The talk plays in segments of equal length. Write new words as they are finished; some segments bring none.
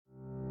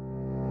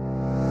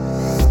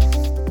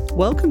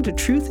Welcome to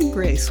Truth and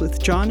Grace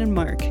with John and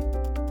Mark.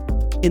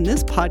 In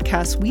this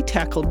podcast, we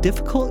tackle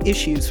difficult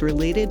issues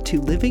related to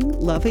living,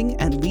 loving,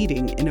 and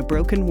leading in a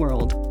broken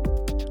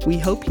world. We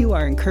hope you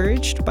are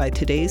encouraged by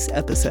today's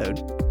episode.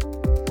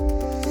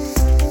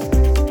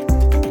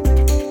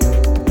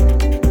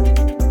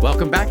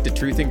 Welcome back to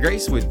Truth and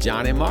Grace with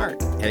John and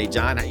Mark. Hey,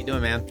 John, how you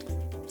doing, man?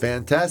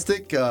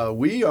 Fantastic.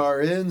 We are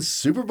in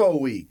Super Bowl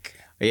week.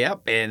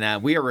 Yep,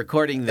 and we are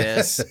recording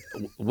this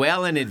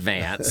well in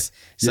advance,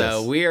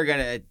 so Yes. we are going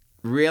to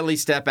really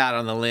step out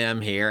on the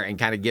limb here and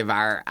kind of give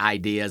our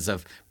ideas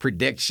of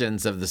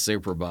predictions of the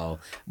Super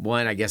Bowl.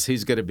 One, I guess,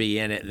 who's going to be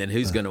in it, and then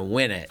who's going to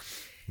win it.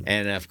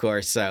 And, of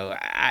course, so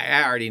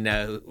I already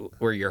know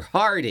where your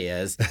heart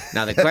is.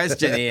 Now, the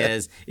question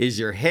is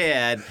your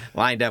head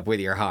lined up with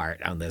your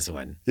heart on this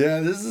one?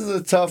 Yeah, this is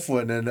a tough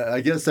one, and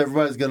I guess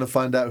everybody's going to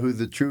find out who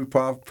the true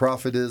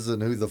prophet is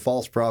and who the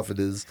false prophet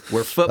is.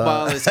 Where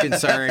football is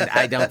concerned,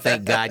 I don't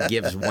think God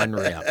gives one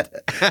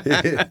rip.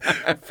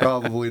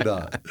 Probably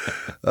not.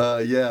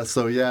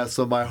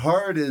 So my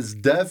heart is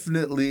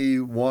definitely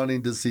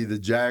wanting to see the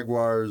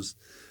Jaguars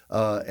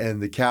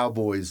and the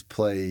Cowboys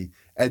play.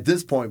 At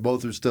this point,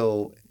 both are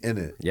still in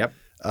it. Yep.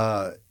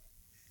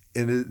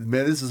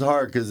 This is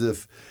hard because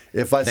if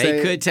I say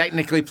they could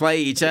technically play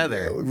each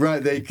other,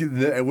 right? They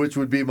could, which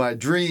would be my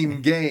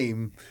dream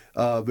game.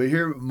 But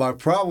here, my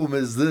problem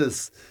is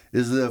this: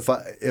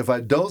 if I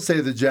don't say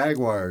the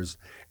Jaguars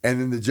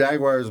and then the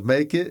Jaguars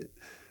make it,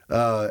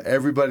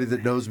 everybody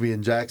that knows me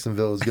in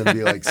Jacksonville is going to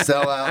be like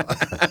sell out.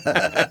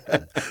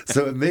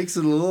 So it makes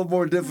it a little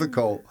more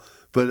difficult.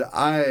 But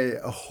I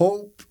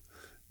hope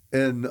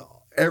and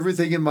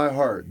everything in my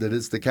heart that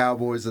it's the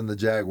Cowboys and the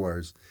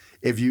Jaguars.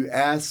 If you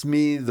ask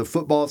me the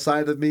football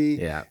side of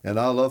me, and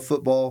I love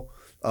football,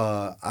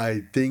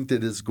 I think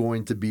that it's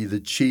going to be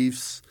the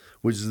Chiefs,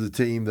 which is the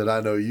team that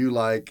I know you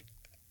like.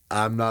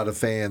 I'm not a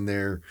fan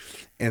there.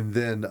 And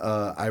then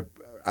I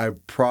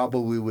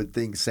probably would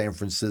think San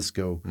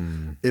Francisco.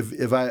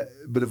 If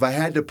I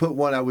had to put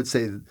one, I would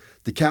say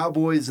the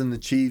Cowboys and the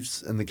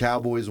Chiefs, and the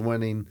Cowboys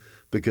winning,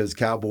 because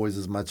Cowboys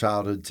is my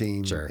childhood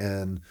team. Sure.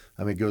 And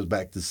I mean, it goes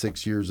back to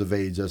 6 years of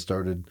age. I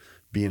started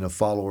being a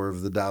follower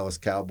of the Dallas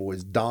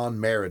Cowboys. Don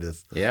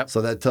Meredith. Yep. So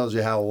that tells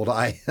you how old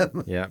I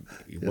am. Yeah.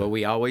 Well,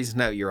 we always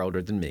know you're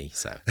older than me,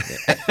 so.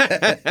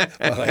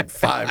 Well, like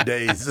 5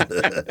 days.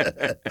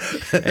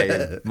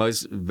 Hey,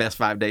 best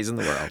 5 days in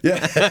the world.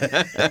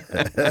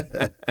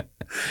 Yeah.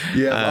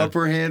 You have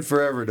upper hand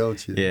forever,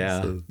 don't you?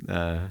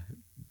 Yeah.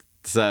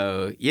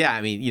 So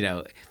I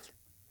mean,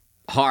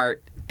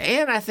 heart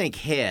and I think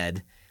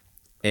head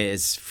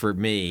for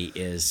me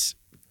is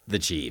the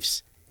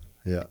Chiefs.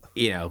 Yeah.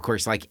 Of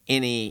course, like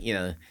any,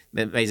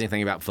 the amazing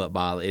thing about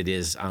football, it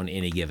is on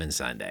any given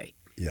Sunday.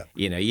 Yeah.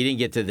 You didn't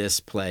get to this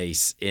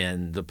place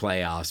in the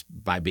playoffs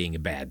by being a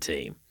bad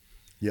team.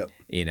 Yep.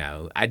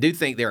 I do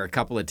think there are a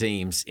couple of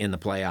teams in the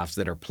playoffs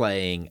that are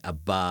playing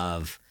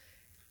above,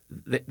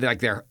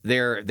 like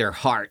their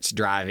heart's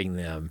driving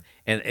them,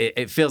 and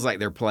it feels like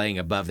they're playing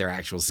above their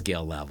actual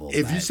skill level.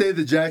 If you say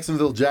the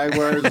Jacksonville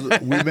Jaguars,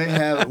 we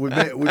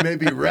may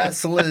be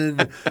wrestling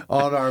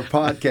on our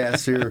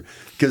podcast here,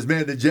 because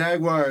man, the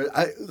Jaguars,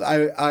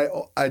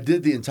 I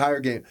did the entire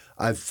game.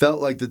 I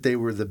felt like that they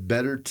were the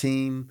better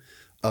team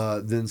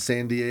than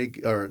San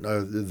Diego or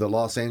the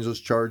Los Angeles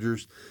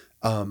Chargers.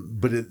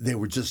 But they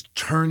were just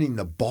turning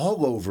the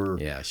ball over.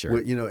 Yeah, sure.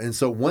 And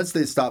so once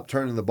they stopped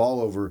turning the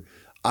ball over,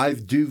 I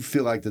do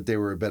feel like that they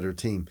were a better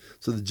team.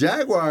 So the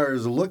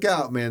Jaguars, look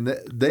out, man.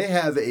 They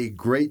have a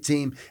great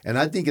team, and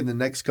I think in the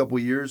next couple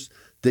of years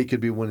they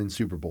could be winning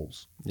Super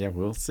Bowls. Yeah,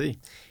 we'll see.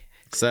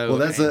 So,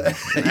 well,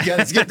 you got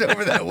to skip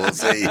over that. We'll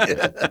see.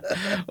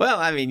 Well,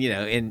 I mean,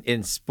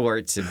 in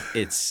sports,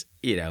 it's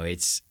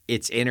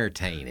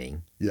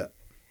entertaining. Yeah.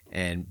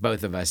 And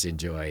both of us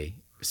enjoy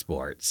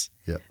sports.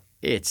 Yeah.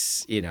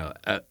 It's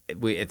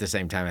we at the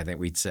same time, I think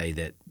we'd say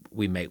that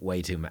we make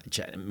way too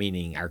much,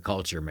 meaning our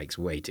culture makes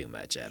way too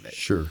much of it.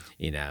 Sure.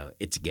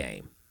 It's a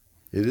game.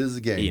 It is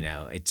a game.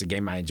 It's a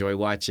game I enjoy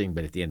watching,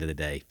 but at the end of the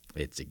day,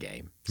 it's a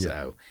game. Yeah.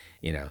 So,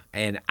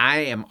 and I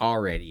am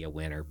already a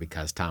winner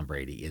because Tom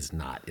Brady is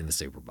not in the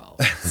Super Bowl.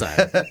 So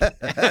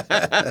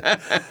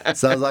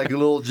sounds like a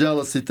little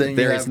jealousy thing.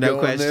 There is no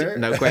question, there.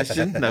 no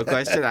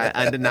question.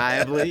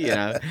 Undeniably,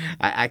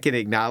 I can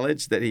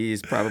acknowledge that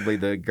he's probably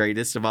the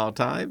greatest of all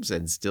times,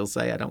 and still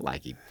say I don't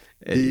like him.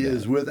 He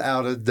is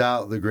without a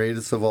doubt the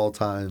greatest of all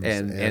times.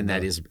 And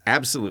that is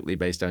absolutely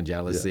based on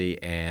jealousy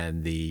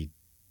and the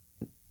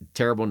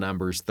terrible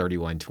numbers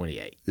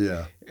 31-28.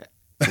 Yeah.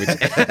 Which,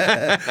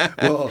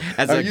 well,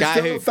 as are a you guy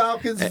still a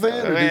Falcons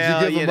fan, or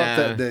did you give them up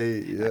that day?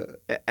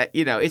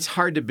 Yeah. It's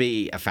hard to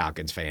be a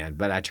Falcons fan,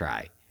 but I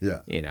try. Yeah.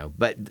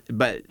 But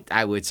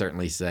I would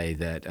certainly say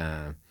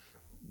that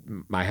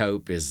my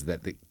hope is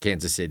that the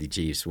Kansas City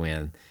Chiefs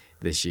win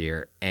this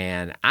year,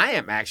 and I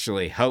am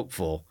actually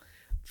hopeful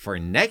for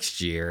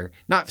next year,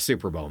 not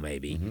Super Bowl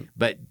maybe,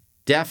 but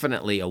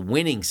definitely a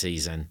winning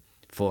season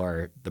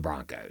for the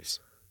Broncos.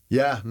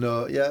 Yeah,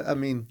 no, yeah. I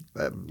mean,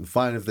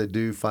 fine if they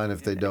do, fine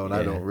if they don't.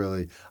 I don't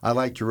really. I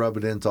like to rub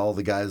it into all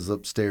the guys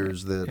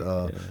upstairs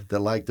that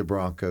like the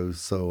Broncos.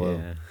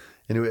 So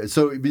anyway,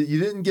 so you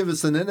didn't give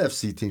us an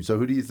NFC team. So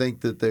who do you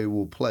think that they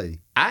will play?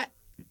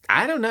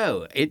 I don't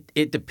know.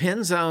 It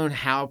depends on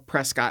how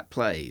Prescott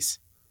plays.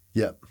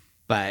 Yep.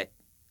 But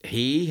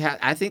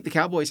I think the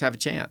Cowboys have a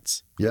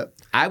chance. Yep.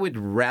 I would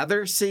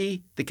rather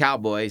see the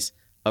Cowboys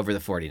over the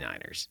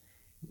 49ers.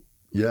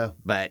 Yeah.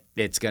 But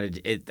it's going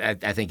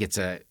to I think it's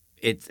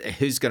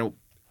who's going to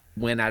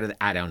win out of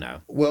I don't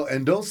know. Well,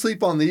 and don't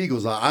sleep on the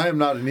Eagles. I am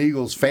not an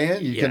Eagles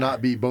fan. You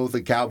cannot be both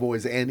a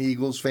Cowboys and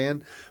Eagles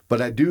fan, but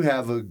I do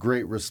have a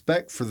great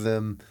respect for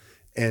them.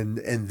 And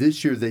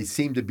this year they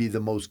seem to be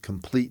the most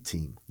complete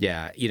team.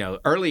 Yeah,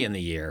 early in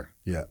the year,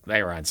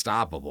 they were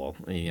unstoppable.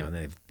 And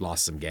they've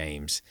lost some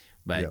games.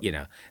 But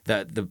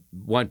the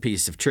one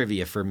piece of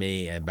trivia for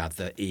me about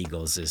the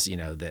Eagles is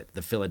that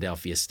the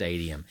Philadelphia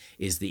Stadium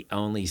is the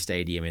only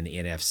stadium in the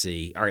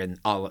NFC or in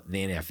all of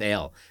the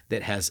NFL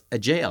that has a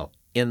jail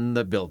in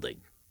the building.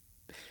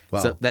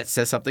 Wow. So that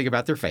says something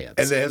about their fans.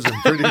 And they have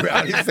some pretty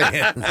rowdy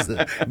fans.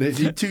 They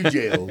need 2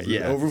 jails.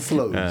 It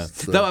overflows.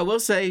 Though I will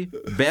say,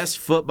 best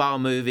football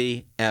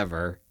movie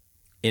ever,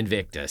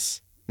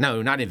 Invictus.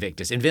 No, not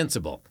Invictus.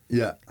 Invincible.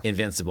 Yeah.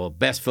 Invincible.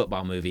 Best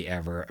football movie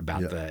ever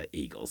about the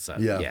Eagles. So,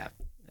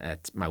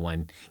 that's my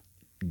one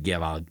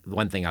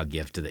thing I'll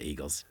give to the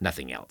Eagles.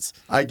 Nothing else.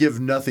 I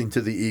give nothing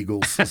to the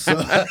Eagles. So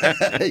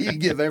you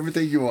give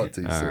everything you want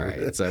to. All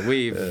right. So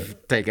we've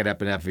taken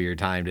up enough of your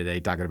time today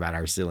talking about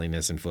our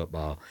silliness in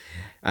football.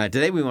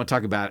 Today we want to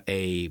talk about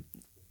a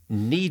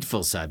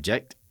needful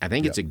subject. I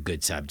think it's a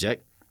good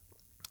subject.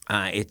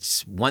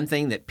 It's one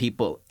thing that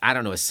people, I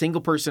don't know a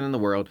single person in the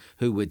world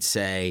who would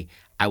say,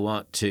 I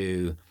want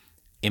to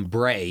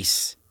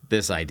embrace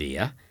this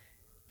idea,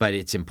 but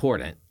it's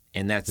important,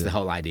 and that's the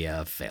whole idea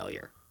of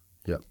failure.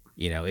 Yep.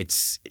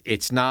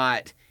 It's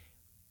not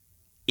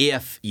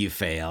if you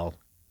fail,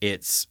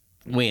 it's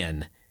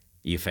when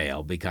you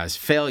fail, because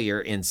failure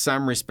in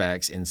some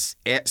respects, in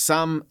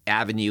some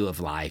avenue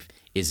of life,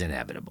 is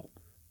inevitable.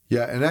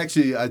 Yeah, and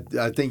actually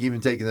I think even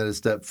taking that a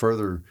step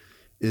further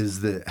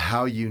is that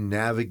how you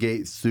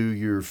navigate through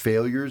your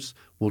failures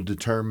will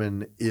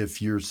determine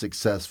if you're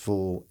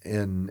successful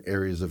in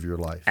areas of your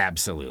life.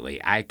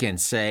 Absolutely. I can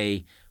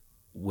say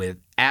with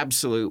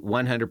absolute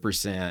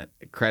 100%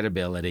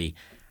 credibility,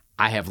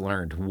 I have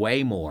learned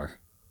way more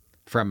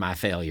from my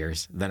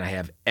failures than I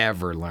have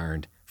ever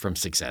learned from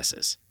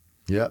successes.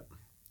 Yep.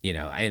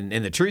 And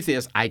the truth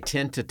is, I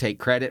tend to take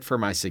credit for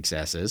my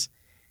successes,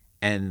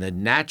 and the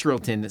natural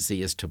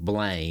tendency is to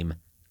blame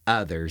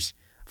others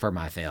for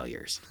my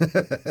failures.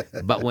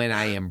 But when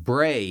I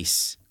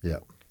embrace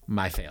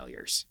my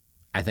failures,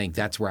 I think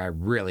that's where I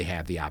really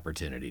have the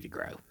opportunity to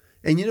grow.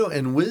 And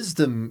and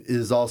wisdom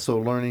is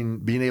also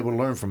being able to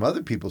learn from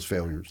other people's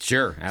failures.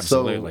 Sure,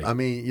 absolutely. So, I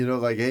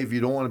mean, like, hey, if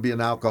you don't want to be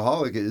an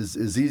alcoholic, it's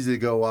easy to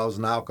go, well, I was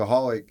an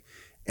alcoholic,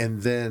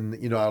 and then,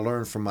 I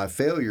learned from my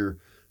failure.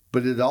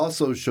 But it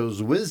also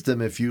shows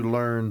wisdom if you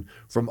learn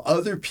from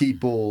other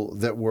people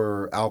that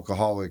were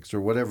alcoholics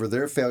or whatever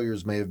their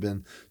failures may have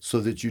been, so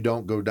that you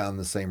don't go down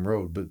the same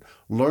road. But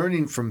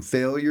learning from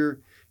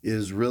failure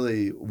is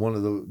really one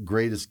of the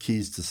greatest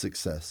keys to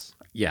success.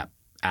 Yeah,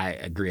 I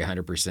agree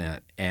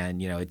 100%.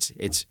 And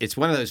it's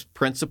one of those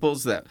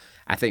principles that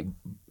I think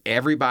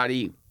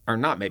everybody, or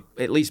not,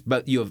 at least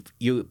both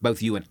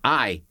you and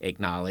I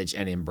acknowledge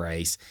and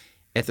embrace.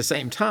 At the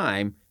same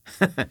time,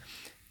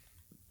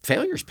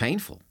 failure is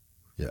painful.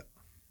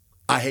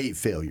 I hate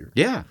failure.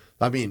 Yeah.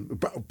 I mean,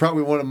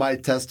 probably one of my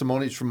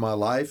testimonies from my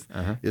life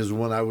is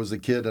when I was a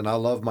kid, and I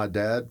love my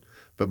dad,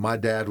 but my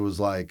dad was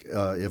like,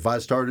 if I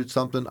started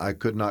something, I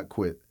could not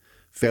quit.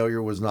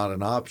 Failure was not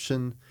an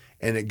option,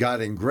 and it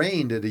got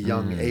ingrained at a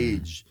young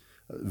age.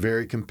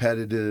 Very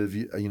competitive.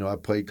 I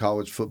played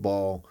college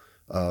football,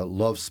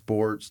 loved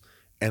sports.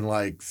 And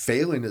like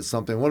failing at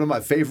something. One of my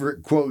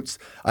favorite quotes,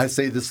 I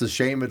say this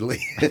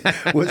ashamedly,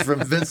 was from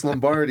Vince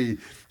Lombardi.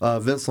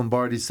 Vince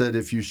Lombardi said,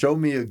 "If you show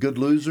me a good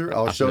loser,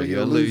 I'll show you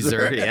a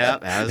loser." Yeah,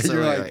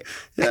 absolutely.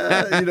 And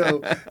you're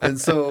like, yeah, And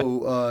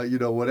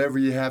so, whatever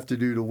you have to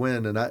do to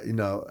win. And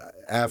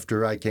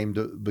after I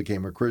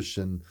became a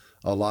Christian,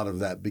 a lot of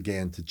that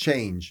began to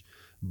change.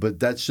 But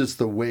that's just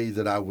the way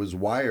that I was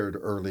wired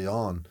early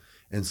on.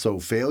 And so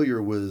failure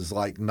was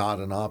like not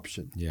an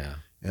option. Yeah.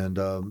 And,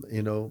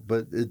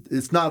 but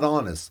it's not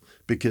honest,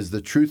 because the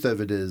truth of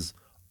it is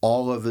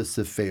all of us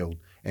have failed.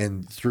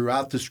 And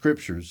throughout the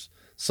scriptures,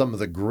 some of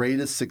the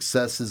greatest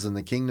successes in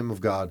the kingdom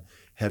of God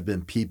have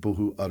been people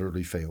who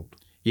utterly failed.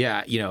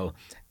 Yeah.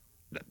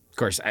 Of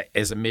course,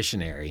 as a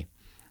missionary,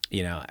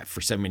 for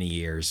so many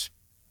years,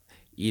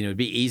 it'd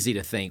be easy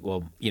to think,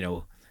 well,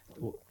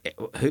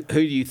 who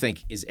do you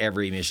think is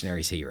every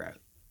missionary's hero?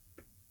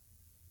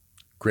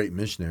 Great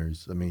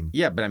missionaries. I mean,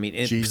 yeah, but I mean,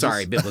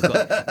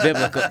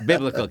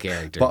 biblical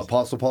characters.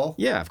 Apostle Paul.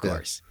 Yeah, of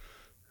course.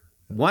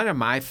 Yeah. One of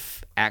my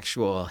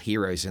actual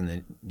heroes in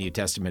the New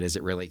Testament, as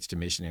it relates to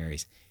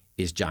missionaries,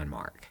 is John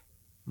Mark.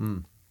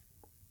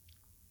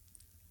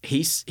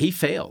 He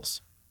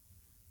fails.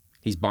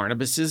 He's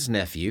Barnabas's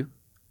nephew.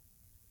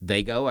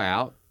 They go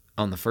out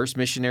on the first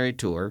missionary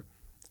tour.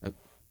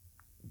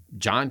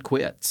 John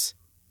quits.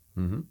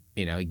 Mm-hmm.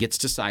 He gets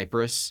to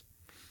Cyprus,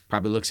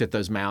 probably looks at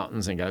those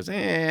mountains and goes,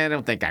 I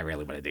don't think I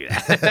really want to do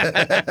that.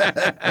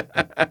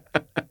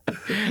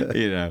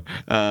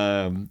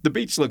 The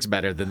beach looks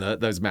better than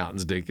those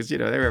mountains do because, they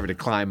were able to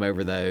climb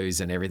over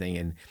those and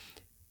everything.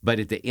 But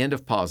at the end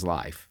of Paul's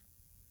life,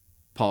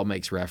 Paul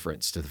makes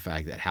reference to the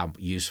fact that how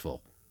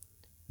useful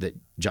that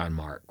John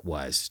Mark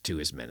was to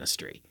his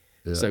ministry.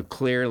 Yeah. So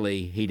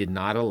clearly he did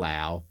not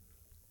allow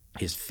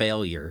his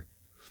failure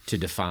to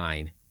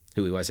define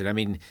who he was. And I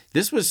mean,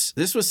 this was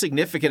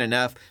significant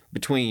enough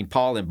between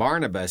Paul and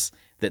Barnabas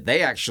that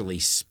they actually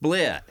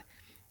split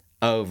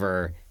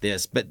over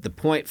this. But the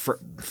point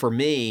for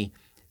me,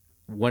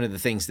 one of the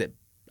things that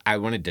I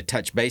wanted to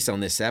touch base on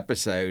this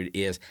episode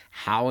is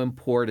how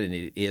important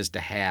it is to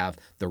have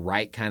the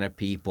right kind of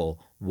people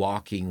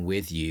walking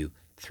with you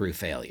through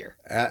failure.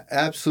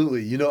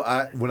 Absolutely.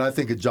 When I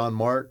think of John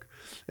Mark,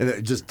 and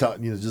it just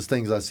just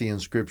things I see in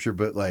Scripture,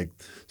 but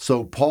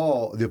so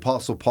Paul, the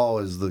Apostle Paul,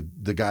 is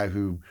the guy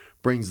who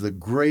brings the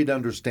great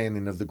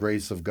understanding of the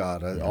grace of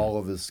God, all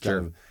of his kind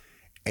of,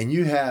 and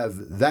you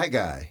have that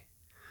guy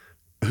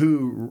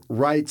who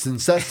writes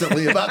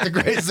incessantly about the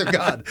grace of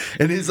God.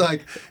 And he's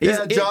like,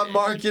 John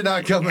Mark, you're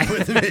not coming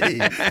with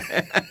me.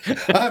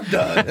 I'm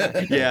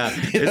done. Yeah.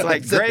 It's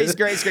like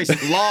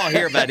grace, law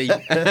here, buddy.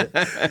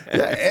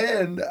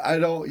 And I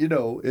don't,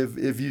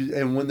 if you,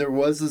 and when there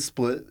was a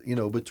split,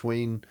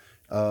 between,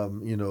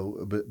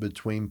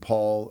 between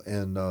Paul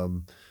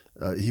and,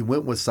 he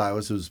went with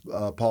Silas, it was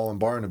Paul and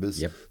Barnabas.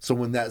 Yep. So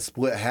when that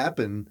split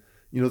happened,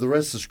 the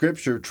rest of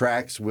Scripture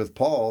tracks with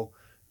Paul.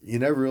 You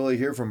never really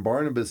hear from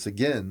Barnabas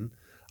again.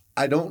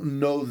 I don't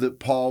know that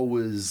Paul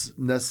was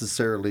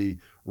necessarily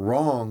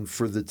wrong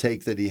for the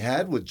take that he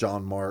had with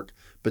John Mark,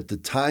 but the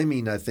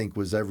timing, I think,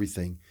 was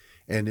everything.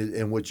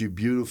 And what you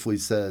beautifully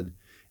said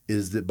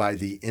is that by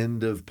the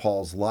end of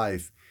Paul's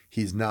life,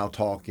 he's now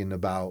talking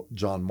about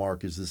John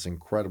Mark as this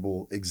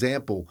incredible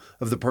example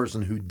of the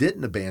person who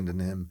didn't abandon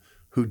him,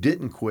 who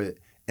didn't quit,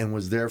 and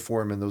was there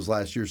for him in those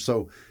last years.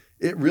 So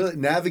it really,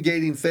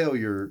 navigating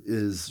failure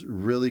is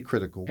really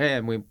critical.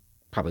 And we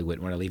probably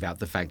wouldn't want to leave out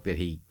the fact that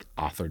he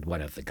authored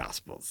one of the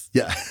Gospels.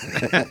 Yeah.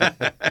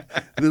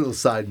 Little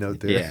side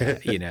note there.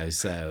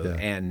 Yeah,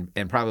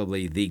 and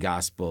probably the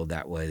gospel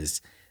that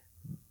was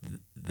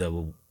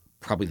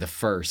probably the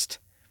first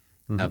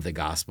of the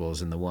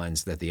Gospels and the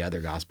ones that the other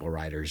gospel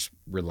writers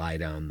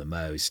relied on the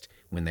most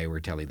when they were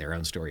telling their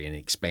own story and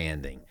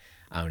expanding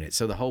on it.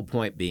 So the whole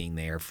point being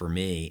there for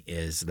me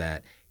is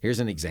that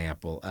here's an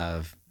example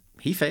of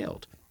he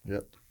failed.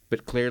 Yep.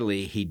 But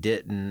clearly he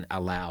didn't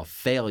allow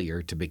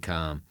failure to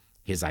become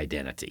his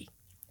identity.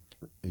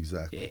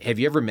 Exactly. Have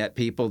you ever met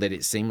people that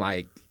it seemed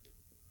like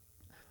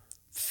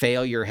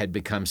failure had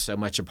become so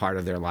much a part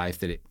of their life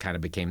that it kind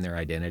of became their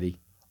identity?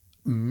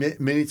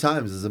 Many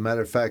times. As a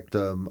matter of fact,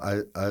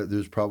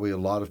 there's probably a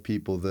lot of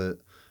people that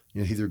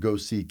either go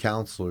see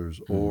counselors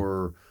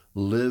or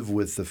live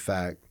with the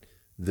fact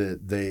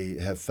that they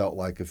have felt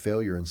like a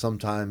failure. And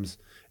sometimes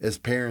as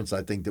parents,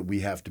 I think that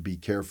we have to be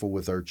careful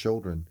with our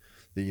children.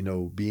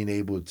 That, being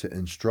able to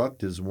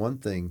instruct is one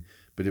thing,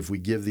 but if we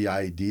give the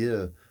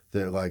idea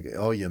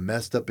that you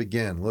messed up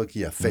again, look,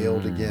 you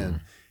failed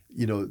again,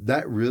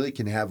 that really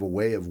can have a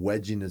way of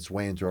wedging its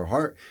way into our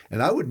heart.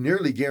 And I would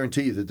nearly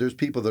guarantee you that there's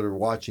people that are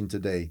watching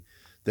today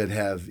that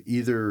have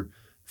either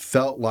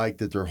felt like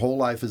that their whole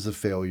life is a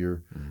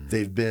failure,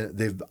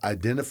 they've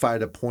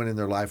identified a point in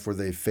their life where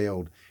they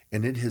failed,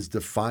 and it has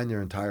defined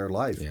their entire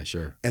life. Yeah,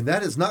 sure. And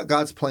that is not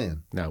God's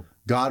plan. No.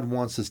 God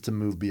wants us to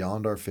move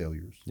beyond our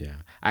failures. Yeah.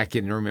 I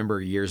can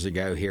remember years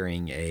ago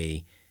hearing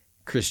a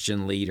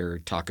Christian leader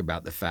talk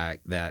about the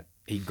fact that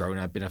he'd grown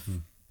up in a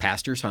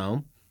pastor's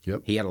home.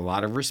 Yep. He had a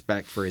lot of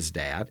respect for his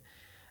dad.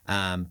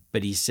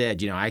 But he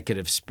said, I could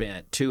have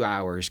spent 2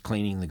 hours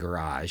cleaning the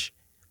garage.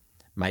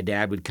 My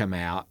dad would come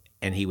out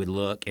and he would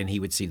look and he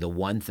would see the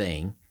one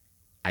thing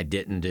I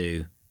didn't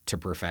do to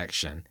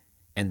perfection.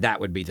 And that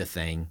would be the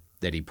thing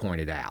that he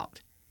pointed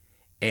out.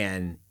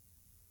 And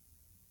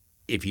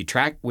if you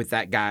track with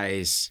that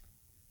guy's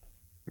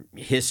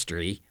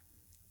history,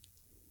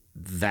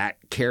 that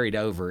carried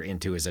over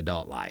into his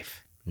adult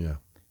life. Yeah.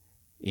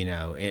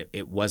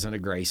 It wasn't a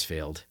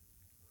grace-filled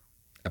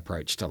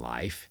approach to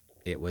life.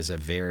 It was a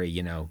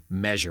very,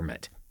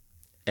 measurement,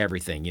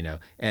 everything,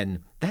 and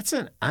that's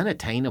an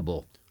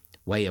unattainable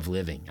way of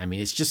living. I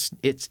mean,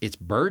 it's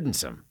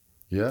burdensome.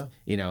 Yeah.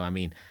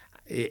 And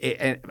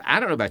I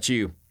don't know about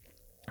you.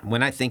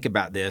 When I think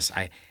about this,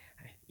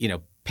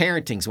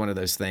 parenting's one of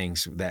those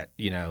things that,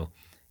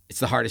 it's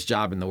the hardest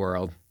job in the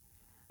world.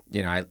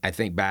 I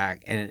think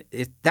back, and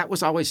that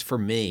was always for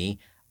me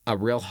a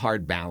real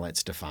hard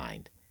balance to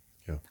find.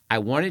 Yeah. I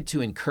wanted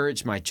to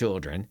encourage my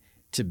children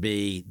to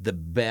be the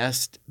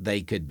best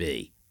they could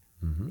be.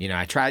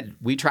 Mm-hmm.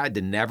 We tried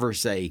to never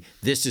say,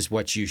 this is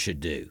what you should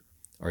do,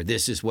 or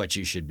this is what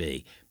you should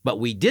be. But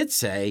we did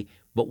say,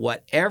 but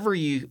whatever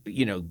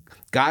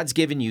God's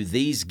given you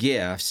these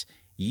gifts,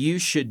 you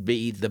should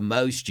be the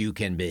most you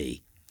can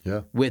be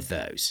with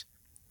those.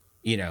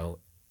 You know,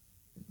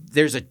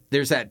 there's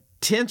that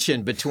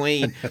tension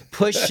between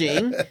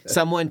pushing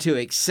someone to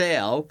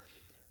excel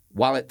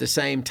while at the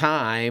same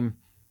time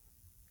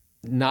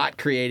not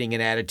creating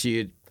an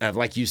attitude of,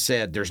 like you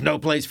said, there's no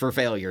place for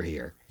failure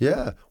here.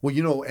 Yeah. Well,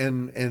 you know,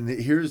 and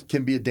here's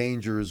can be a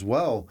danger as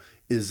well,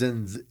 is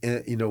in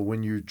you know,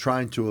 when you're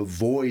trying to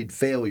avoid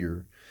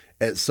failure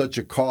at such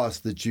a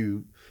cost that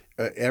you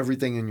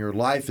everything in your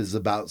life is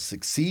about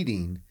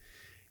succeeding,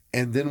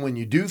 and then when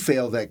you do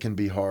fail, that can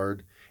be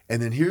hard.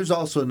 And then here's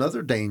also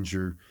another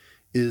danger,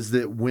 is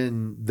that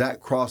when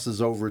that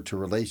crosses over to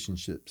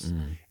relationships,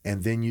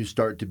 and then you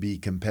start to be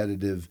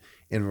competitive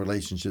in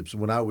relationships.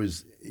 When I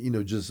was, you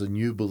know, just a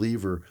new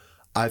believer,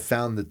 I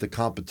found that the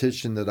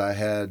competition that I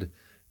had,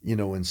 you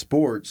know, in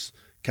sports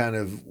kind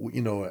of,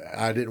 you know,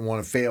 I didn't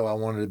want to fail. I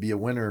wanted to be a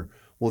winner.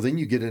 Well, then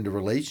you get into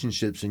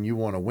relationships and you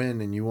want to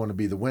win and you want to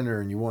be the winner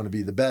and you want to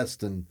be the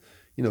best. And,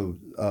 you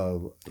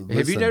know,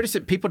 have you noticed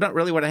that people don't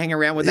really want to hang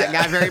around with that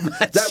guy very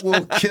much? That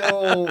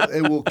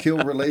will kill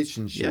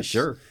relationships. Yeah,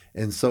 sure.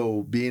 And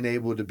so being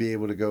able to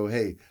go,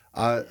 hey,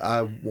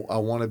 I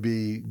want to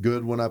be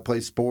good when I play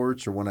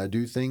sports or when I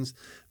do things,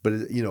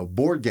 but, you know,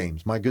 board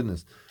games, my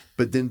goodness.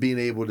 But then being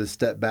able to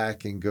step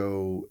back and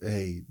go,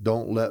 hey,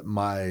 don't let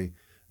my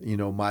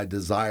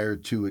desire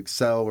to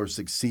excel or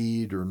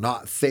succeed or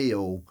not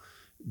fail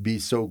be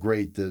so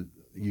great that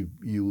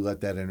you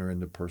let that enter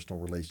into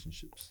personal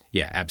relationships.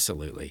 Yeah,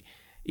 absolutely.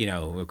 You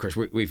know, of course,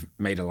 we've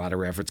made a lot of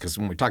reference because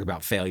when we talk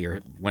about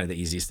failure, one of the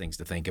easiest things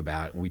to think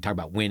about when we talk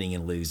about winning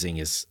and losing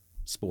is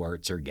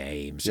sports or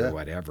games or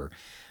whatever.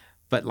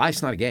 But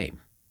life's not a game.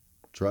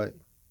 That's right.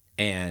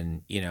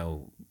 And, you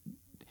know,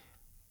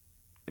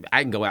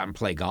 I can go out and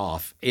play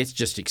golf. It's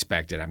just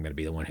expected I'm going to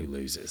be the one who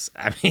loses.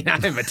 I mean,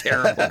 I'm a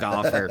terrible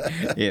golfer.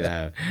 You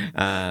know,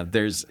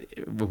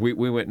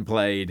 we went and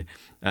played.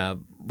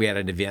 We had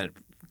an event,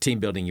 team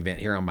building event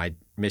here on my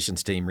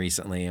missions team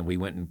recently, and we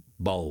went and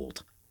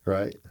bowled.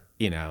 Right.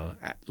 You know,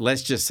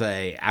 let's just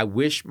say I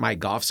wish my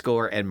golf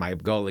score and my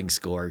bowling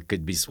score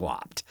could be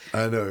swapped.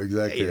 I know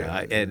exactly. You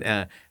know,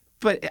 and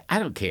but I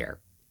don't care.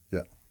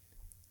 Yeah.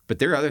 But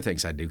there are other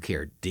things I do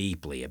care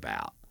deeply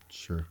about.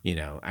 Sure. You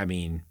know, I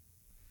mean,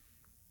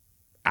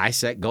 I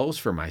set goals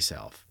for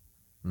myself.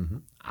 Mm-hmm.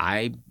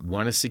 I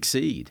want to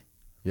succeed.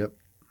 Yep.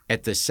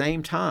 At the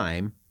same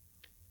time,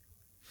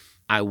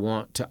 I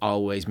want to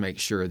always make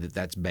sure that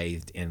that's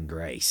bathed in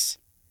grace,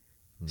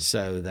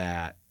 so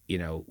that, you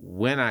know,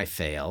 when I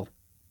fail,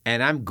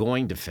 and I'm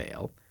going to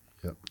fail,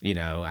 you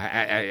know,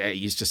 I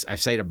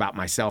say it about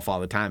myself all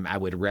the time. I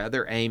would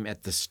rather aim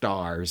at the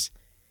stars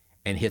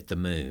and hit the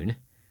moon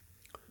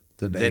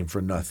than aim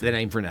for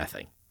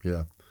nothing.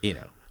 Yeah. You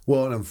know.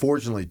 Well, and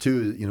unfortunately,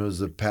 too, you know, as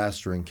a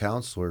pastor and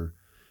counselor,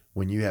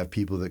 when you have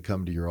people that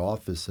come to your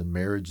office and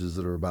marriages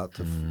that are about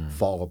to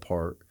fall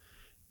apart,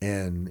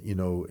 and, you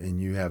know,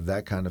 and you have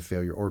that kind of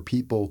failure, or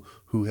people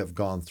who have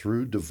gone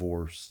through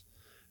divorce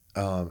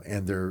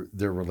and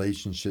their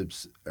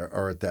relationships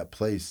are at that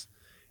place,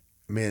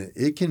 man,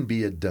 it can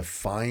be a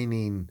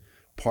defining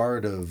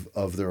part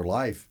of their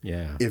life.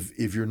 Yeah.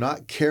 If you're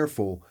not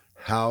careful,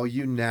 how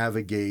you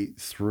navigate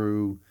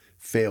through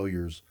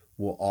failures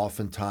will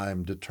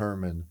oftentimes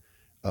determine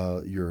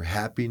your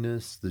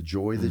happiness, the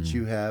joy that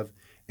you have,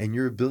 and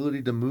your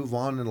ability to move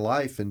on in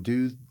life and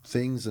do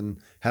things and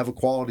have a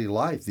quality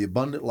life. The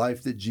abundant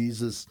life that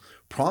Jesus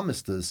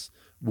promised us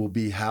will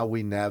be how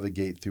we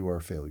navigate through our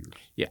failures.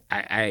 Yeah,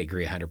 I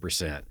agree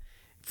 100%.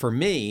 For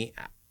me,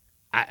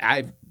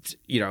 I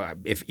you know,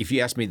 if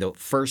you ask me the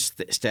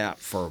first step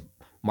for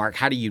Mark,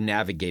 how do you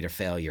navigate a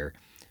failure?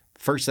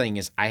 First thing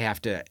is I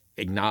have to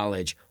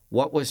acknowledge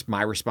what was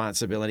my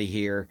responsibility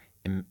here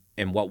and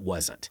what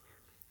wasn't.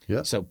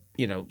 Yeah. So,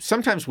 you know,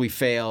 sometimes we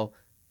fail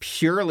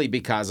purely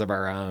because of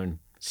our own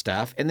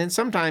stuff, and then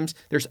sometimes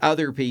there's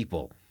other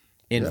people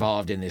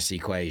involved in this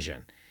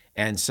equation.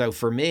 And so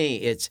for me,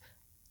 it's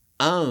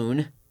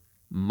own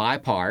my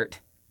part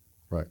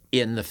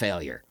in the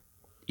failure.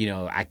 You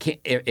know, I can't,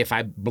 if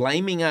I'm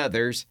blaming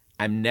others,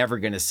 I'm never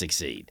going to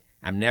succeed.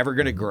 I'm never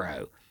going to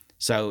grow.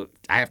 So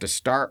I have to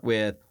start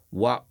with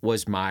what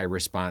was my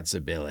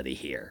responsibility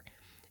here.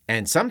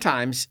 And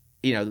sometimes,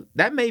 you know,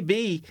 that may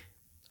be,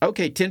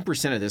 okay,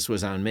 10% of this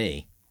was on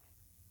me.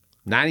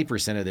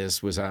 90% of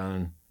this was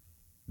on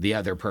the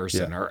other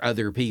person or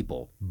other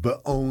people.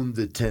 But own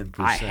the 10%.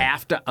 I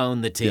have to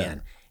own the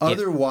 10. Yeah.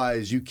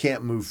 Otherwise, you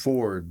can't move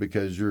forward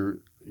because you're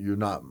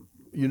not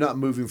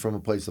moving from a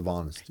place of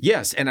honesty.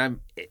 Yes, and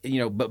I'm, you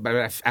know,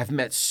 but I've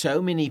met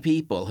so many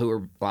people who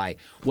are like,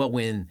 well,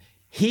 when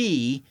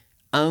he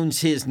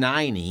owns his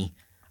 90,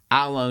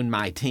 I'll own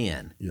my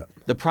 10. Yeah.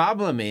 The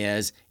problem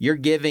is you're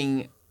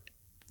giving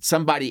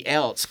somebody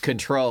else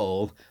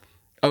control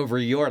over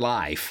your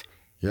life.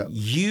 Yep.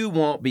 You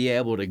won't be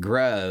able to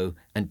grow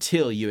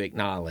until you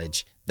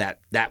acknowledge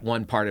that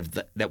one part of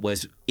that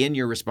was in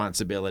your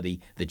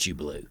responsibility that you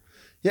blew.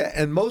 Yeah,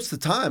 and most of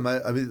the time, I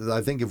mean,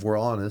 I think if we're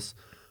honest,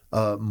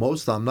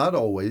 most of the time, not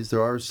always.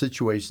 There are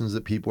situations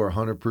that people are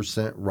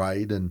 100%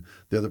 right and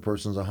the other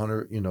person's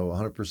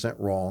 100%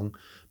 wrong.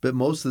 But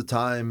most of the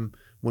time,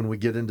 when we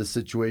get into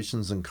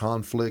situations and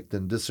conflict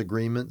and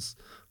disagreements,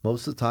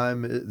 most of the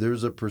time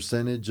there's a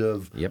percentage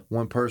of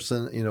one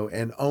person,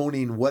 and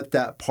owning what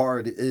that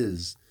part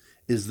is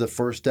the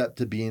first step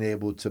to being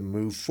able to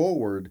move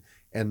forward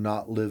and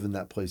not live in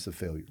that place of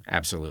failure.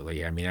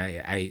 Absolutely. I mean,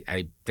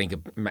 I think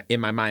in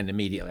my mind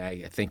immediately,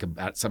 I think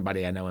about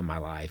somebody I know in my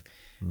life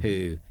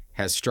who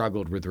has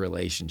struggled with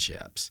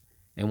relationships.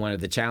 And one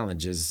of the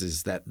challenges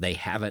is that they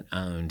haven't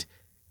owned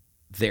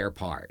their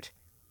part.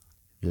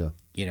 Yeah.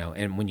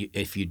 And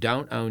if you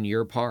don't own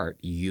your part,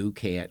 you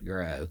can't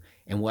grow.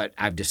 And what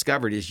I've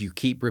discovered is you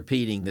keep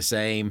repeating the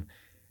same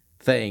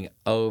thing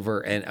over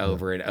and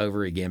over and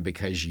over again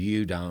because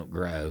you don't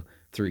grow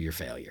through your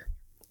failure.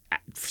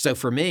 So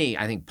for me,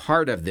 I think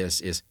part of this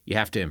is you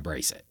have to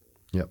embrace it.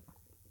 Yep.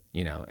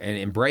 And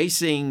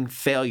embracing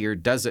failure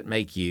doesn't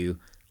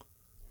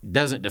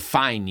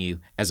define you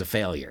as a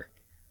failure.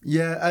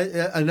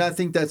 Yeah, and I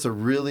think that's a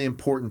really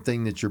important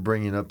thing that you're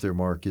bringing up there,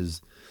 Mark,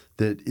 is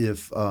that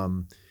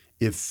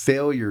if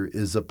failure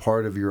is a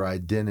part of your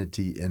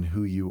identity and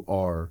who you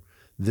are,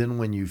 then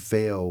when you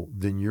fail,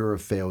 then you're a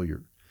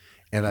failure.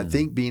 And I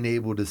think being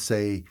able to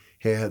say,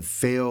 hey, I have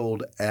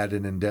failed at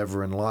an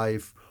endeavor in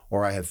life,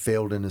 or I have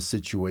failed in a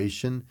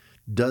situation,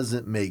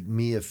 doesn't make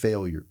me a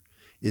failure,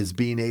 is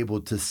being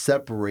able to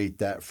separate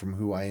that from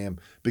who I am.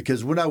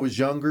 Because when I was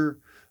younger,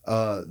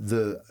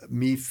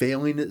 me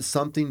failing at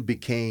something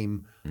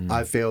became,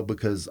 I failed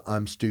because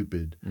I'm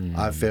stupid.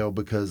 I failed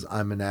because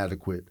I'm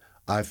inadequate.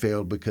 I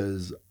failed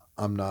because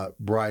I'm not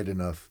bright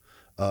enough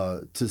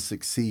to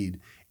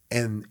succeed.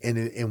 And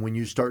when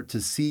you start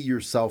to see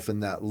yourself in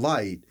that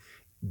light,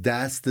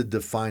 that's the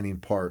defining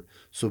part.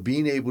 So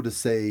being able to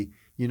say,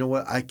 you know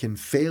what, I can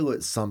fail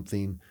at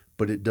something,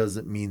 but it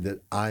doesn't mean that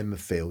I'm a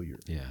failure.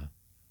 Yeah.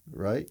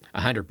 Right?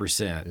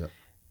 100%. Yeah.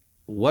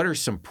 What are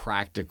some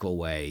practical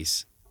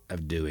ways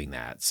of doing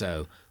that?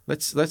 So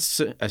let's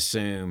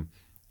assume,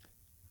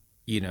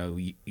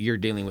 you're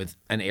dealing with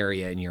an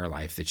area in your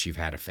life that you've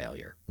had a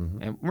failure.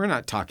 And we're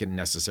not talking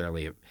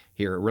necessarily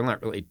here.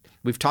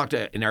 We've talked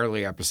in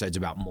earlier episodes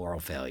about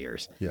moral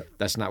failures. Yeah.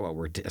 That's not what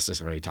we're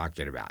necessarily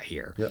talking about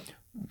here. Yeah.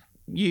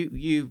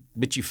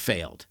 But you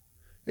failed.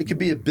 It could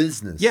be a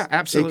business. Yeah,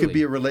 absolutely. It could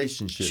be a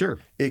relationship. Sure.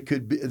 It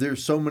could be.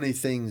 There's so many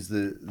things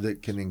that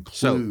can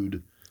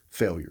include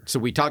failure. So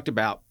we talked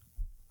about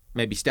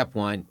maybe step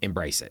one,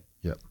 embrace it.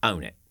 Yeah.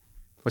 Own it.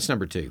 What's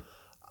number two?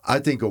 I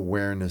think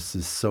awareness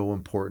is so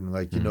important.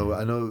 Like, I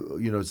know,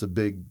 it's a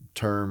big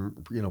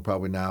term,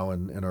 probably now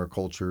in our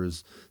culture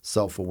is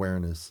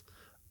self-awareness.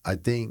 I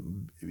think,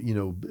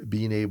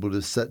 being able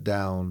to sit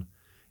down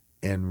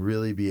and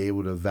really be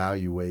able to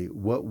evaluate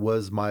what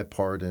was my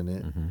part in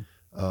it.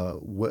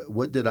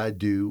 What did I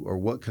do, or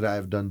what could I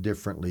have done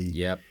differently?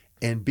 Yep.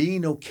 And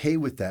being okay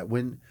with that.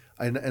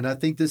 And I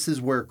think this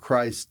is where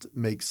Christ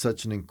makes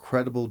such an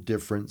incredible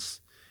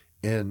difference,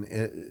 and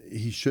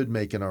he should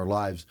make in our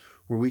lives,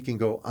 where we can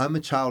go, I'm a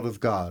child of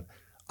God.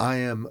 I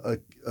am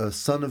a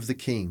son of the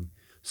King.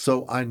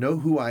 So I know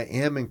who I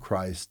am in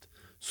Christ.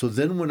 So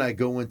then when I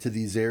go into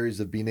these areas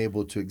of being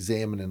able to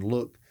examine and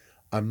look,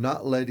 I'm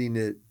not letting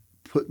it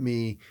put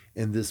me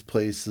in this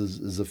place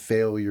as a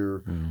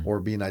failure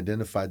or being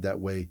identified that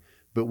way.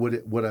 But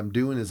what I'm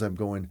doing is I'm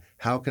going,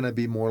 how can I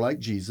be more like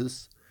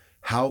Jesus?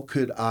 How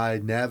could I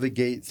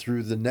navigate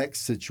through the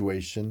next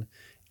situation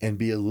and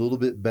be a little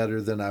bit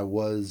better than I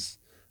was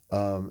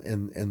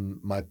in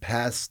my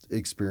past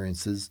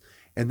experiences?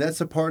 And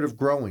that's a part of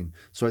growing.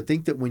 So I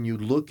think that when you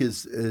look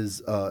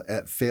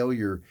at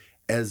failure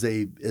as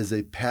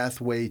a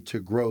pathway to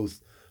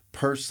growth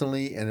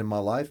personally and in my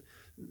life,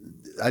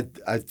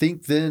 I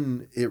think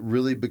then it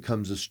really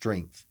becomes a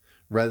strength.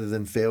 Rather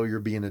than failure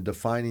being a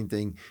defining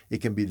thing,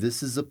 it can be,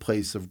 this is a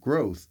place of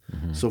growth.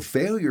 So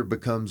failure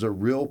becomes a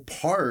real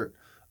part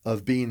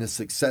of being a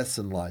success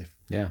in life.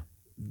 Yeah.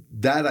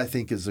 That, I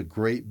think, is a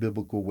great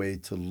biblical way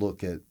to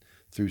look at,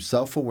 through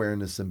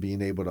self-awareness and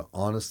being able to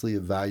honestly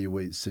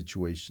evaluate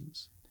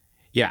situations.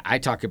 Yeah, I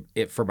talk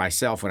it for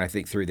myself when I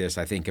think through this.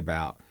 I think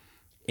about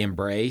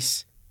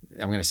embrace.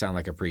 I'm going to sound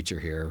like a preacher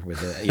here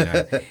with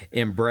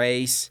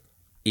embrace,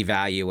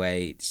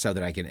 evaluate, so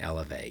that I can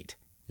elevate.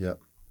 Yep.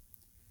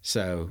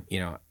 So,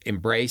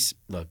 embrace,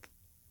 look,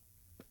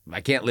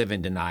 I can't live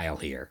in denial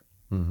here.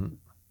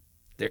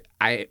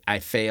 I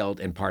failed,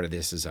 and part of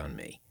this is on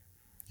me.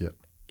 Yep.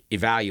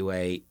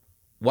 Evaluate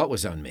what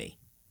was on me,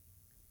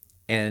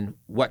 and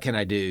what can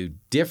I do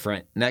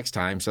different next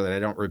time so that I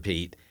don't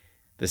repeat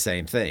the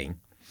same thing,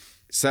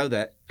 so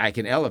that I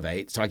can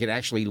elevate, so I can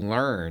actually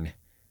learn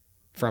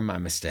from my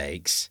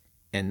mistakes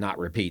and not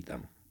repeat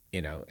them,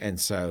 And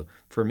so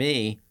for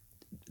me,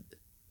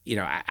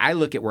 I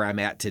look at where I'm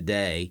at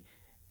today,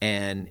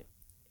 and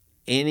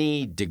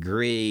any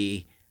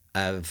degree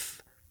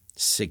of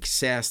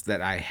success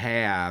that I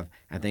have,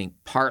 I think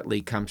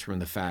partly comes from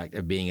the fact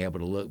of being able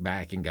to look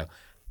back and go,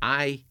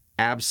 I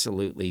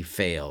absolutely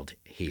failed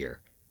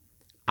here.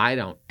 I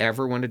don't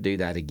ever want to do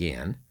that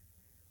again.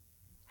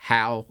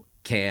 how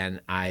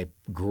can I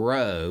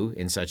grow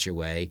in such a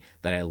way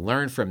that I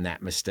learn from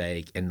that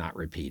mistake and not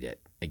repeat it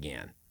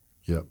again?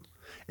 Yep.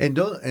 And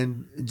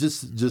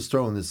just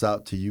throwing this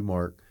out to you,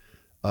 Mark,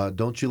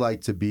 don't you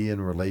like to be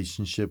in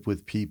relationship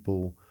with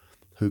people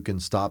who can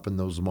stop in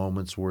those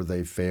moments where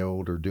they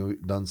failed or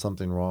done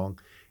something wrong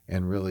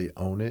and really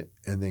own it,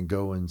 and then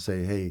go and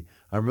say, hey,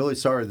 I'm really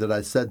sorry that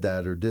I said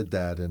that or did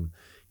that, and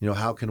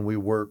how can we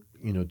work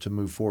to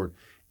move forward?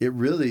 It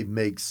really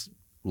makes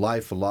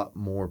life a lot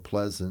more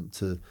pleasant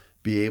to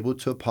be able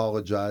to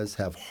apologize,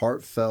 have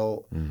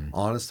heartfelt,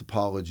 honest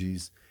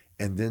apologies,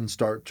 and then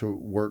start to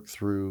work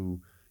through,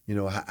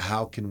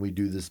 how can we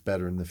do this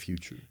better in the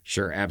future?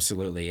 Sure,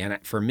 absolutely. And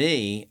for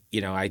me,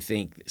 I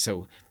think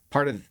so.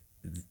 Part of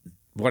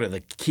one of the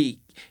key,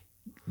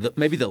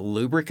 maybe the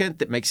lubricant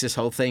that makes this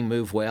whole thing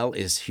move well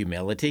is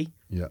humility.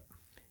 Yeah.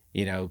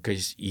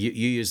 Because you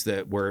use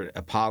the word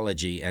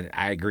apology, and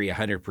I agree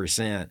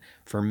 100%.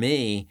 For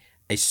me,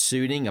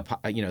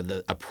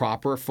 a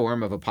proper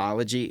form of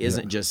apology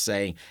isn't just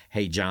saying,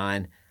 "Hey,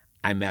 John,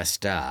 I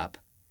messed up."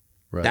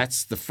 Right.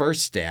 That's the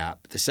first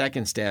step. The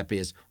second step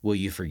is, "Will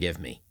you forgive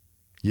me?"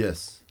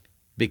 Yes.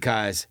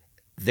 Because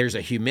there's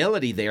a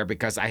humility there,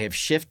 because I have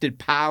shifted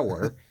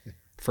power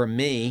from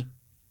me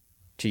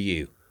to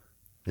you.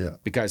 Yeah.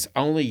 Because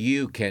only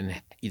you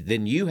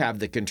have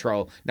the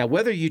control. Now,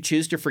 whether you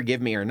choose to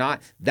forgive me or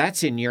not,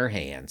 that's in your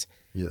hands.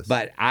 Yes.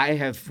 But I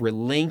have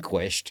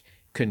relinquished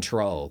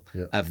control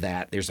of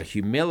that. There's a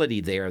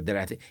humility there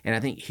that I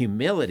think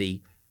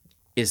humility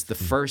is the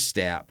first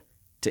step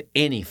to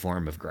any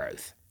form of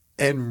growth.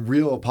 And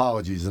real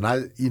apologies. And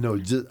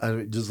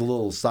just a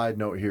little side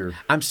note here.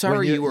 I'm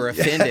sorry you were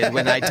offended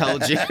when I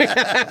told you.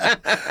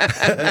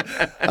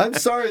 I'm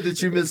sorry that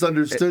you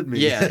misunderstood me.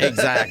 Yeah,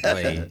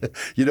 exactly.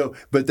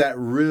 But that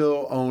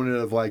real owning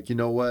of like,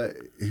 what,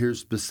 here's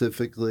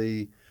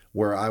specifically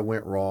where I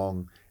went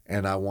wrong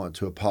and I want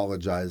to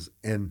apologize.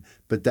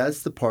 But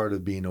that's the part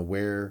of being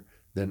aware,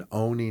 then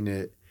owning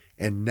it.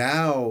 And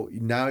now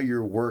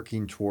you're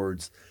working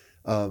towards,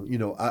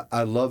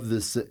 I love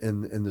this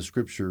in the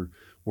scripture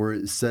where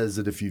it says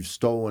that if you've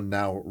stolen,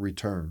 now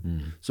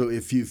return. So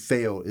if you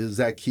fail,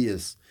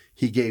 Zacchaeus,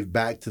 he gave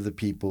back to the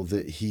people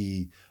that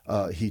he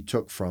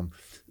took from.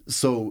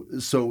 So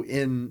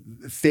in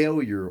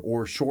failure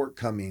or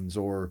shortcomings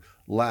or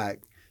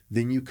lack,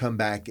 then you come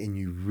back and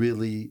you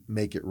really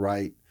make it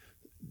right,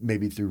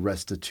 maybe through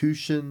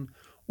restitution,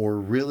 or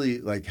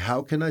really like,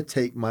 how can I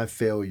take my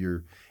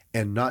failure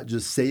and not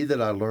just say that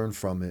I learned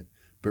from it,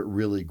 but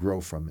really grow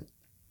from it?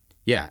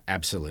 Yeah,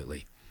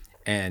 absolutely.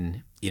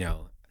 And,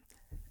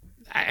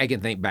 I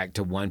can think back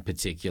to one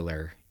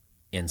particular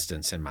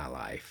instance in my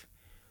life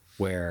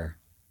where,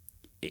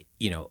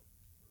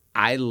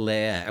 I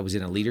was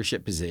in a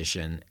leadership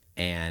position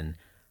and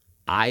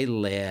I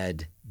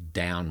led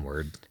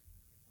downward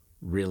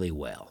really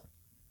well.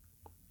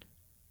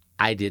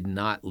 I did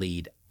not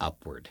lead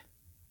upward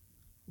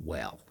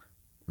well.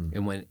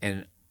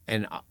 And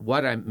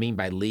what I mean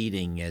by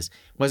leading is, it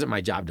wasn't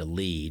my job to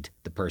lead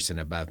the person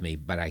above me,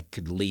 but I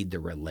could lead the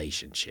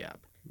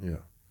relationship. Yeah.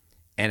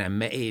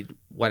 And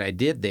what I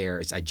did there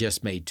is I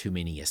just made too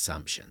many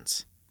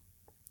assumptions.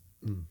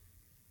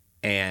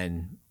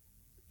 And,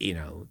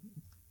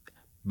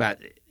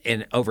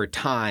 and over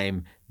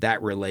time,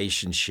 that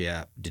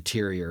relationship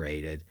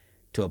deteriorated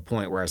to a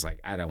point where I was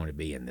like, I don't want to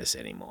be in this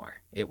anymore.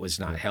 It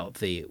was not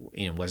healthy.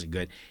 It wasn't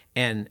good.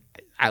 And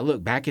I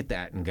look back at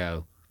that and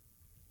go,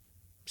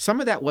 some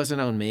of that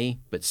wasn't on me,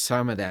 but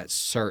some of that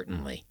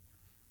certainly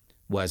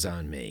was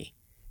on me.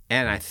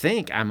 And I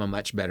think I'm a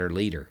much better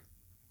leader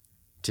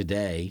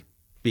today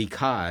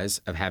because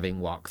of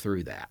having walked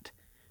through that.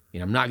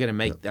 I'm not going to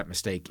make that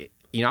mistake.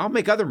 I'll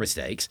make other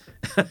mistakes,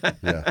 but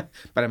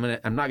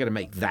I'm not going to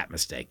make that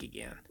mistake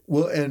again.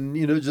 Well, and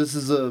just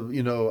as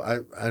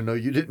I know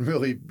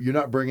you're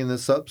not bringing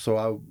this up,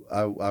 so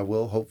I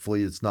will.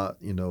 Hopefully, it's not.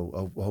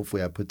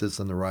 Hopefully, I put this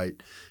in the right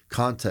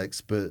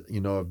context. But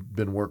I've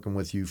been working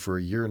with you for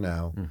a year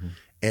now,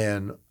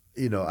 and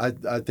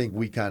I think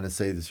we kind of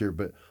say this here,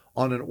 but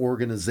on an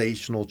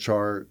organizational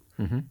chart,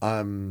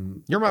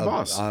 You're my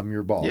boss. I'm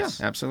your boss.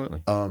 Yeah,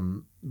 absolutely.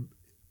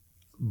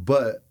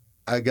 But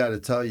I got to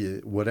tell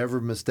you,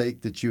 whatever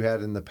mistake that you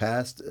had in the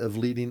past of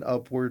leading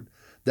upward,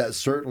 that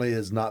certainly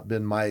has not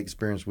been my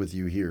experience with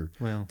you here.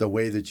 Well, the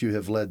way that you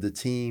have led the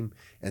team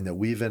and that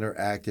we've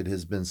interacted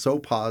has been so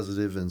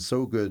positive and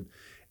so good.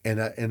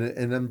 And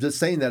I'm just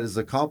saying that as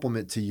a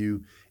compliment to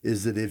you,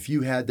 is that if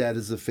you had that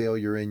as a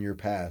failure in your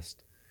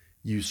past,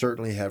 you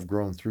certainly have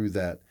grown through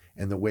that.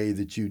 And the way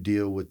that you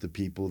deal with the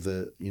people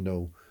that,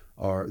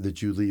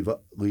 that you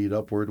lead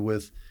upward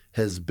with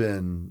has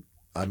been,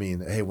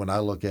 hey, when I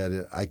look at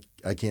it,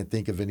 I can't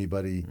think of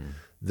anybody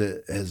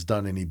that has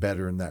done any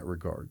better in that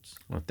regards.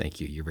 Well,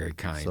 thank you. You're very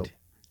kind.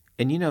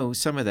 And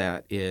some of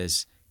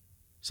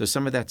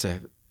that's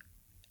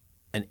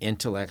an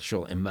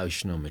intellectual,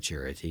 emotional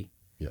maturity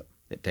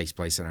that takes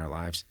place in our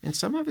lives, and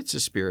some of it's a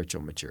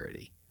spiritual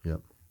maturity.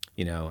 Yep.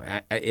 In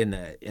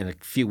a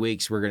few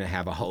weeks, we're going to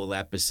have a whole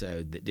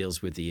episode that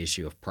deals with the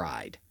issue of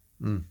pride.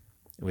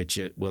 which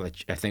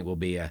I think will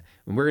be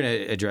we're going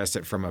to address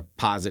it from a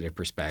positive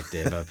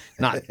perspective of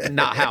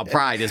not how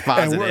pride is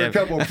positive. And we're a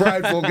couple of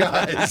prideful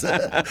guys.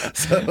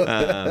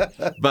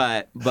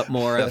 But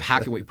more of how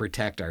can we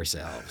protect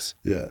ourselves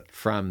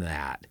from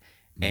that.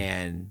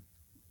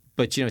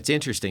 But it's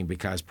interesting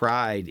because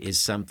pride is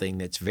something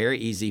that's very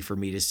easy for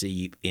me to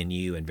see in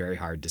you and very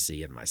hard to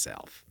see in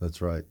myself. That's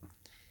right.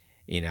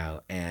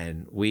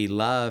 And we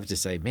love to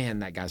say, man,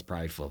 that guy's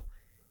prideful,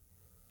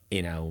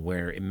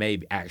 where it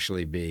may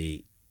actually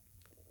be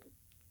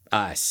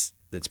us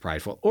that's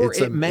prideful. Or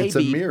it's a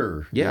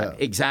mirror. Yeah,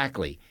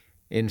 exactly.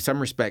 In some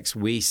respects,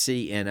 we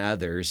see in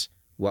others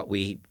what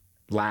we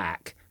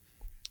lack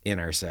in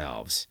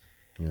ourselves.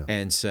 Yeah.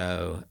 And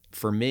so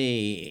for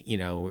me,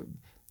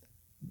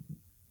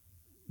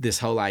 this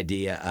whole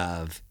idea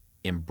of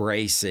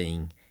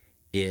embracing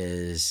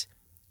is,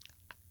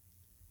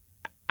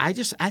 I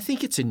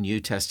think it's a New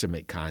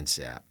Testament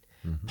concept.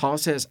 Mm-hmm. Paul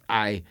says,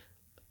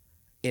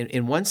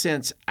 in one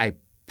sense, I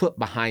put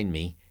behind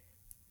me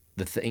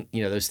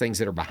those things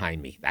that are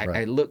behind me.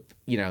 I look,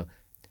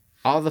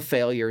 all the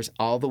failures,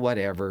 all the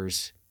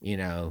whatevers,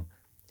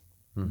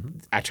 mm-hmm.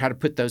 I try to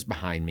put those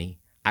behind me.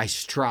 I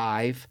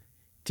strive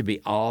to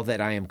be all that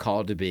I am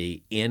called to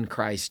be in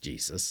Christ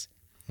Jesus.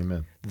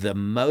 Amen. The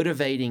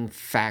motivating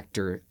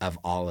factor of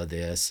all of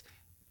this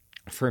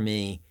for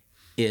me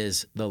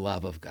is the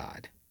love of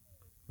God.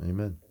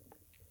 Amen.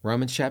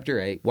 Romans chapter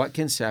 8, what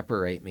can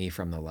separate me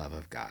from the love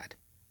of God?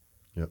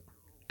 Yep.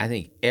 I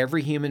think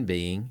every human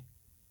being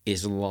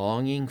is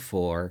longing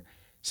for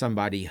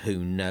somebody who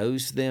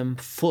knows them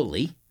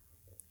fully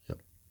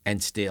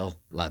and still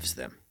loves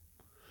them.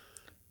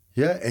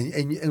 Yeah,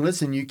 and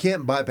listen, you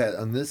can't bypass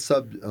on this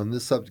subject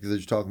that you're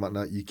talking about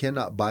now. You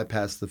cannot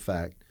bypass the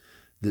fact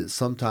that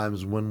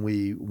sometimes when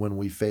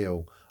we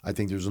fail, I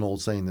think there's an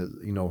old saying that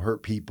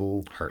hurt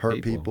people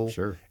hurt people.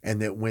 Sure.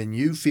 And that when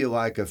you feel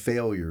like a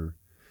failure,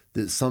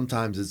 that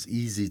sometimes it's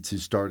easy to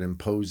start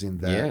imposing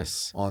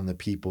that on the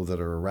people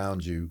that are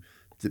around you,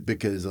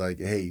 because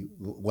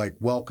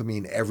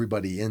welcoming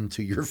everybody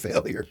into your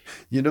failure,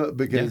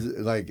 because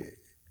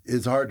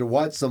it's hard to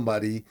watch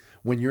somebody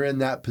when you're in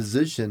that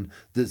position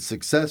that's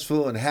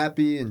successful and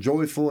happy and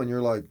joyful, and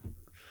you're like,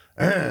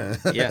 I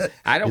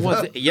don't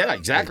want.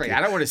 Exactly. I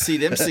don't want to see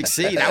them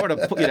succeed. I want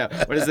to,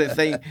 what is the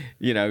thing?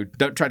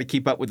 Don't try to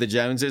keep up with the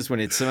Joneses when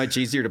it's so much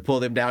easier to pull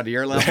them down to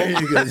your level.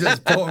 There you go.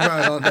 Just pull them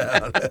right on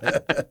down.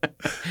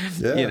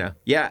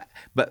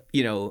 But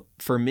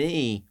for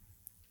me,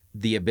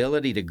 the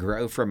ability to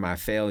grow from my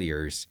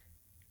failures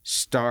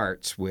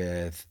starts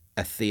with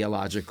a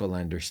theological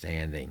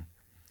understanding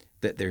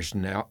that there's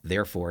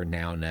therefore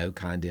now no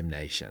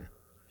condemnation.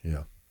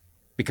 Yeah.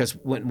 Because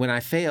when I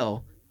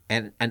fail,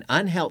 and an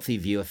unhealthy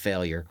view of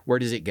failure, where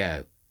does it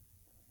go?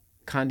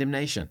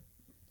 Condemnation.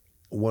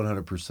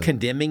 100%.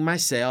 Condemning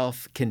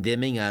myself,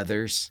 condemning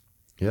others.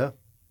 Yeah.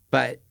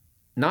 But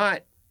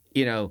not,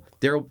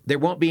 there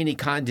won't be any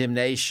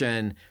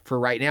condemnation for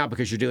right now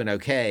because you're doing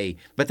okay.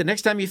 But the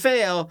next time you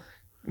fail,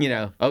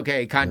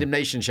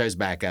 condemnation shows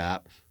back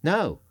up.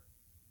 No.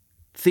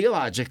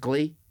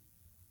 Theologically,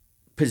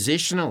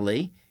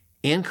 positionally,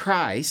 in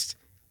Christ,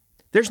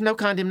 there's no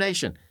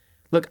condemnation.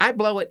 Look, I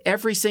blow it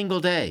every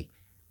single day.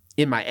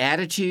 In my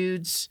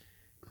attitudes,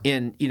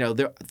 in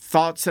the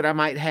thoughts that I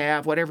might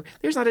have, whatever.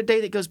 There's not a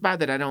day that goes by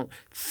that I don't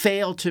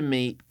fail to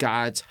meet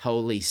God's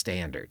holy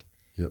standard.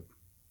 Yep.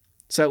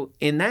 So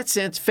in that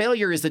sense,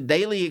 failure is a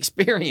daily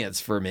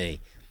experience for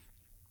me.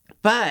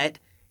 But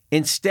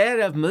instead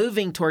of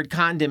moving toward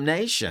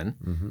condemnation,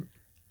 mm-hmm.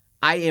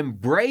 I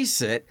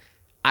embrace it.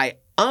 I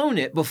own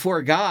it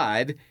before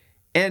God.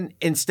 And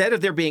instead of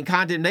there being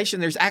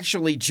condemnation, there's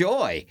actually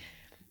joy,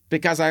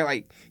 because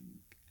I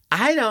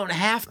don't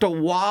have to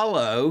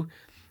wallow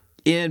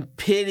in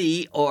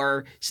pity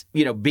or,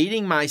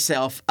 beating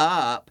myself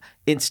up.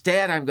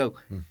 Instead,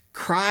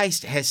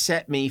 Christ has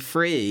set me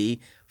free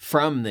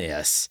from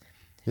this.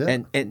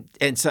 Yeah.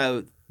 And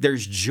so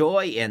there's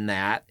joy in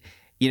that.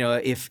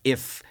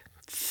 If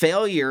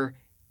failure,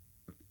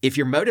 if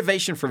your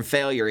motivation from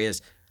failure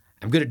is,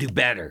 I'm going to do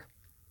better,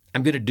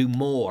 I'm going to do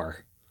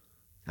more,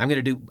 I'm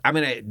going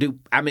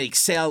to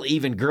excel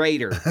even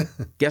greater.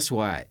 Guess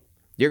what?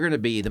 You're going to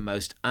be the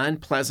most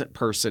unpleasant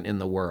person in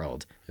the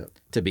world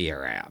to be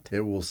around.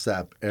 It will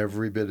sap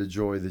every bit of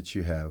joy that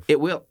you have. It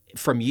will,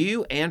 from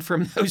you and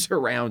from those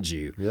around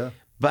you. Yeah.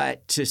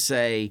 But to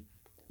say,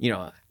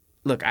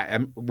 look,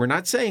 we're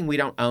not saying we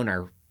don't own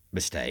our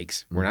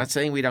mistakes. Mm-hmm. We're not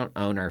saying we don't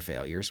own our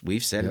failures.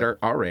 We've said it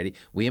already.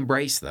 We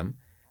embrace them.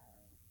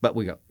 But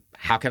we go,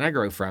 how can I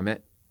grow from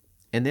it?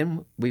 And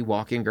then we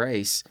walk in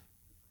grace,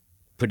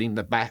 putting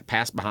the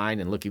past behind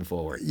and looking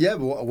forward. Yeah,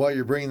 but while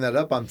you're bringing that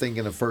up, I'm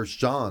thinking of 1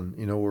 John.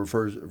 We're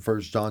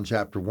 1 John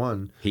chapter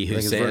 1. He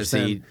who says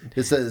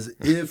it says,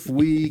 if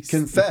we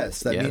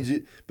confess, that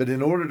means but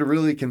in order to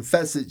really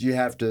confess it, you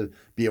have to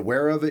be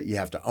aware of it, you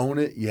have to own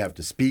it, you have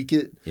to speak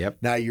it. Yep.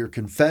 Now you're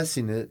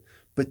confessing it,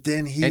 But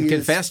then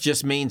confess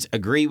just means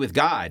agree with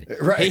God.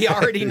 Right. He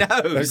already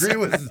knows. Agree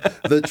with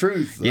the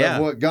truth Yeah.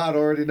 of what God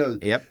already knows.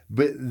 Yep.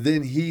 But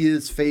then he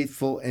is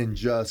faithful and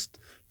just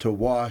to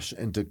wash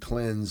and to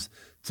cleanse,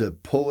 to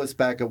pull us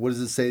back up. What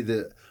does it say?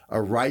 That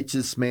a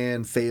righteous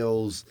man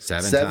fails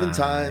seven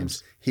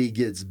times. He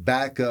gets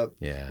back up.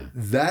 Yeah.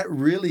 That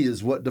really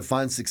is what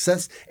defines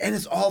success. And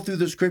it's all through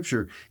the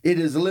scripture. It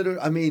is literally,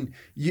 I mean,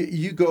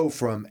 you go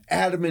from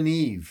Adam and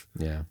Eve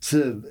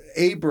to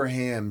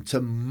Abraham to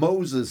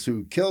Moses,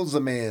 who kills a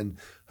man,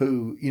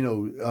 who,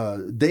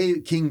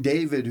 King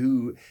David,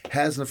 who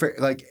has an affair.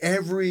 Like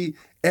every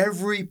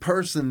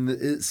person,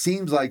 it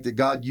seems like that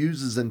God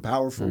uses in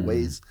powerful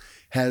ways,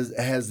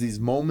 has these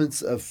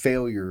moments of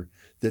failure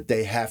that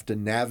they have to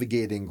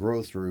navigate and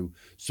grow through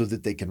so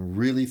that they can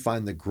really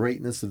find the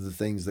greatness of the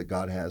things that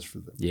God has for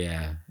them.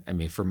 Yeah. I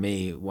mean, for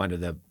me, one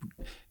of the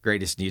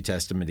greatest New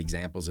Testament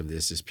examples of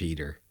this is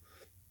Peter.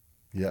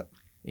 Yep.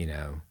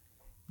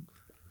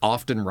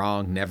 Often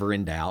wrong, never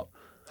in doubt.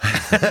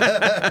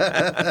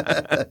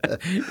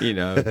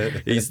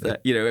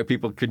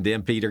 People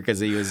condemn Peter because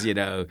he was,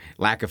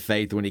 lack of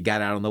faith when he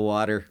got out on the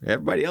water.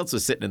 Everybody else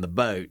was sitting in the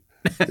boat.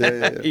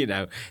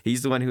 Yeah.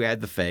 He's the one who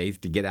had the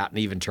faith to get out and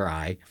even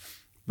try.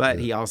 But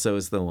he also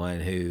is the one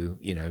who,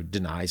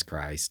 denies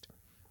Christ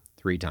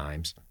 3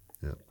 times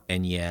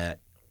and yet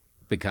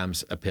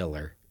becomes a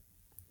pillar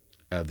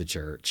of the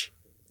church.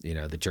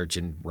 The church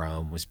in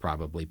Rome was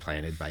probably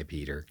planted by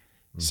Peter.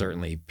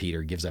 Certainly,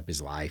 Peter gives up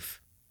his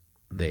life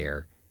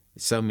there.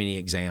 So many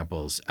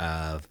examples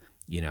of,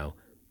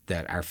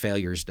 that our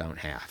failures don't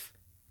have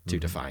to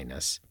define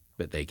us,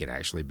 but they can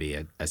actually be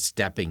a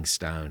stepping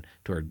stone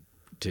toward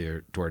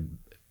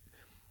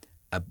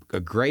a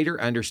greater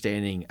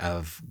understanding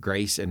of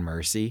grace and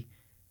mercy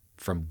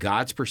from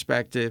God's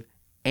perspective,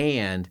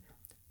 and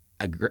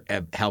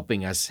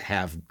helping us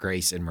have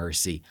grace and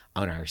mercy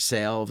on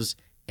ourselves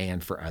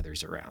and for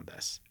others around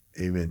us.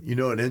 Amen.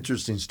 An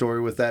interesting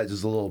story with that,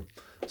 just a little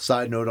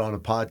side note on a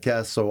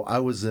podcast. So I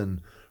was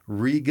in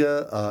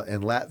Riga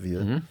in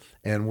Latvia,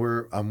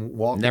 and I'm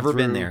walking Never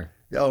through. been there.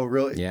 Oh,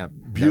 really? Yeah,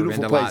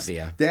 beautiful place.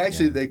 Latvia. They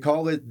actually they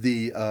call it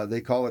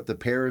the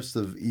Paris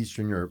of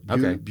Eastern Europe.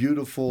 Okay.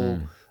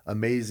 Beautiful,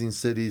 amazing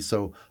city.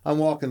 So I'm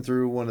walking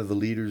through, one of the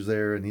leaders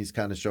there, and he's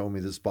kind of showing me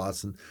the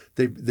spots, and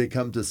they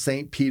come to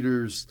St.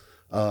 Peter's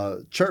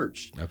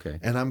church. Okay.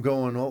 And I'm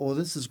going, oh, well,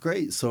 this is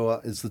great. So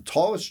it's the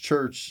tallest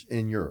church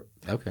in Europe.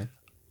 Okay.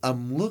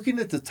 I'm looking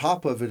at the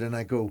top of it, and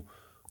I go,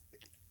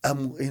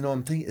 I'm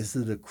thinking, is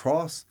it a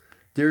cross?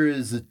 There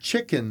is a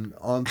chicken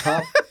on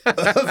top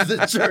of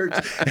the church,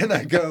 and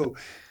I go,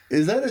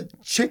 is that a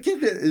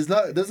chicken? It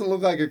doesn't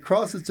look like a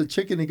cross. It's a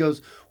chicken. He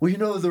goes,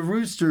 well, the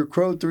rooster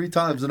crowed 3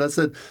 times. And I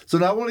said, so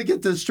now I want to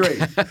get this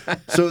straight.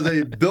 So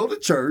they built a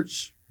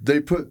church. They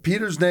put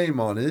Peter's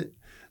name on it.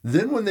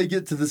 Then when they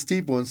get to the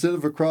steeple, instead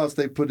of a cross,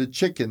 they put a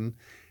chicken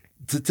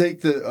to take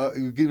the,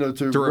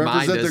 to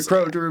represent the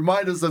crow, to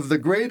remind us of the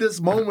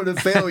greatest moment of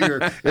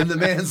failure in the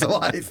man's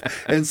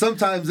life. And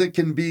sometimes it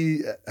can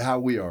be how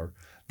we are.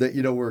 That,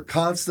 we're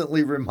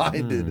constantly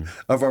reminded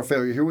of our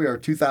failure. Here we are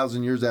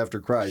 2,000 years after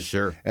Christ.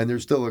 Sure. And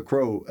there's still a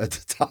crow at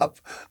the top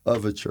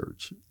of a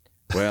church.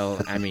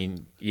 Well,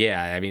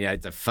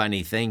 it's a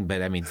funny thing,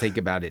 but think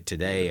about it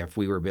today. If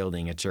we were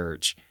building a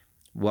church,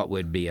 what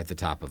would be at the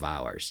top of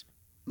ours?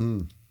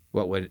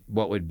 What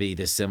would be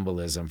the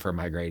symbolism for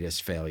my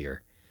greatest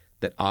failure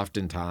that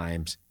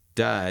oftentimes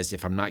does,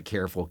 if I'm not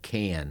careful,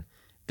 can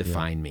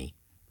define me?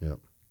 Yep.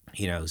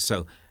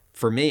 So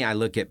for me, I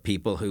look at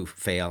people who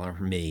fail, or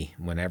me,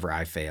 whenever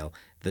I fail,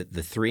 the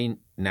 3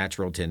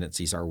 natural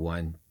tendencies are: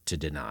 1, to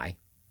deny.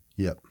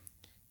 Yep.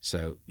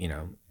 So,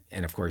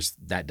 and of course,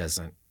 that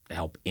doesn't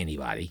help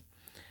anybody.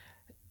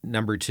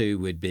 Number 2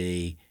 would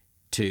be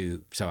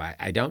so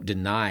I don't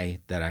deny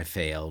that I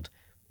failed,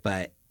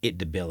 but it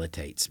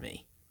debilitates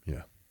me.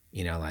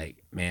 Yeah.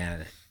 Like,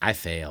 man, I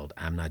failed.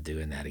 I'm not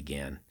doing that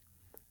again.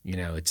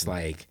 It's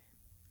like,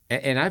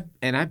 and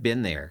I've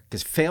been there,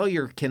 because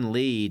failure can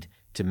lead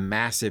to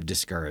massive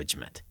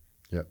discouragement.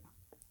 Yep.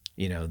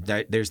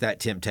 There's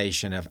that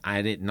temptation of,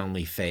 I didn't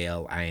only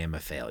fail, I am a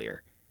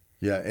failure.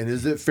 Yeah. And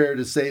is it fair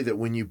to say that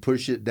when you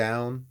push it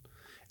down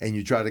and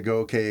you try to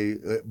go, okay,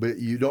 but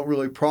you don't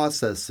really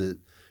process it,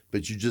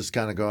 but you just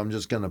kind of go, I'm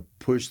just going to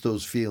push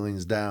those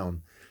feelings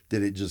down,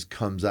 that it just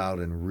comes out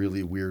in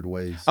really weird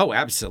ways? Oh,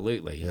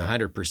 absolutely.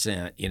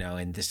 100%.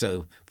 And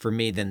so for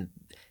me, then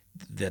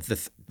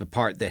the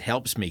part that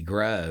helps me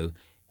grow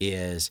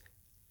is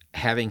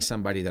having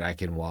somebody that I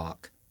can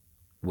walk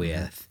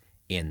with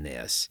in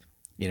this.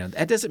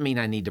 That doesn't mean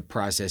I need to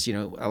process. A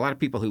lot of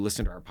people who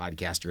listen to our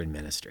podcast are in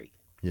ministry.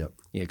 Yep.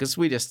 Because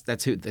a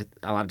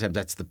lot of times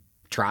that's the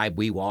tribe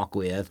we walk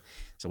with.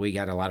 So we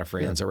got a lot of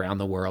friends around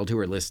the world who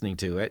are listening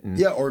to it.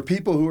 And, or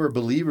people who are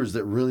believers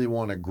that really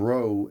want to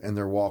grow in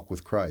their walk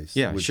with Christ.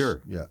 Yeah,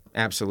 sure. Yeah.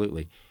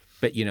 Absolutely.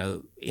 But,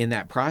 in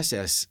that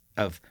process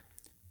of,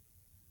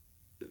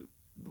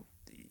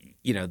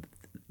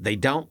 they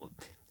don't.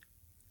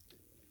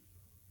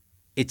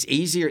 It's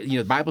easier,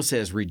 the Bible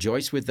says,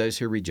 rejoice with those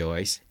who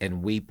rejoice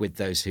and weep with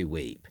those who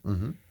weep.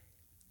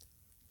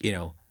 you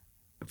know,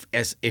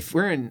 as if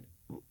we're in,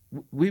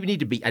 we need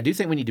to be. I do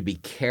think we need to be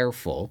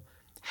careful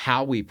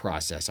how we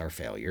process our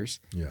failures.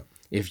 Yeah.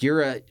 If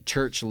you're a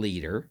church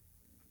leader,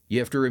 you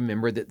have to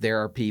remember that there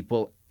are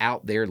people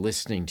out there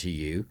listening to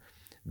you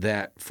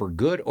that, for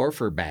good or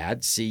for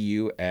bad, see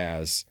you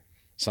as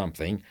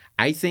something.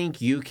 I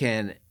think you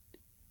can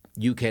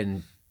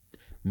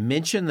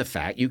mention the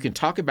fact, you can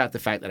talk about the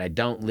fact that I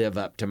don't live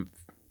up to,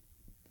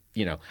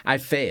 I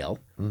fail.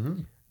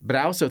 Mm-hmm. But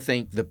I also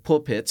think the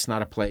pulpit's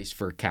not a place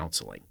for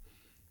counseling.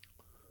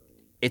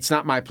 It's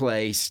not my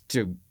place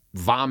to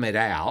vomit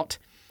out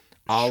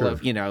all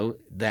of,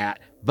 that.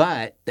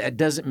 But that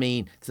doesn't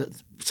mean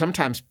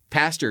sometimes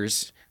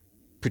pastors,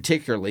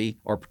 particularly,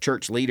 or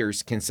church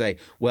leaders can say,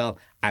 well,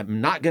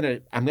 I'm not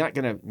going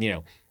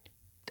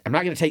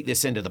to take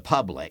this into the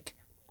public.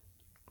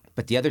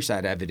 But the other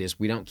side of it is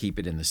we don't keep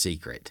it in the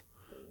secret.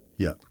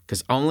 Yeah.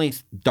 Because only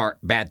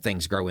bad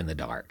things grow in the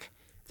dark.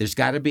 There's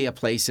got to be a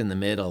place in the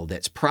middle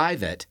that's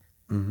private,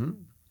 Mm-hmm.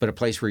 but a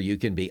place where you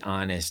can be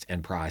honest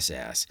and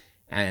process.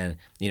 And,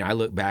 I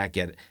look back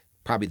at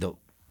probably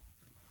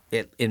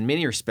in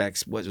many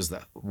respects, what was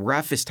the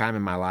roughest time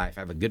in my life.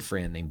 I have a good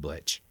friend named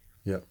Butch.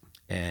 Yeah.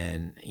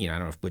 And, I don't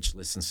know if Butch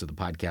listens to the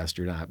podcast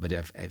or not, but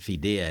if he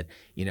did,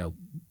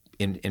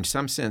 in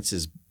some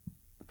senses,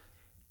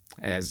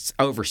 as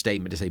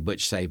overstatement to say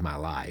Butch saved my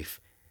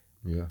life.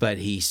 Yeah. But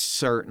he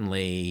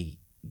certainly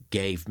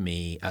gave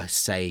me a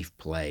safe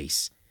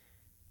place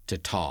to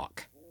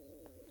talk.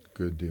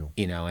 Good deal.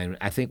 And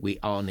I think we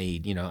all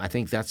need, I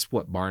think that's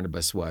what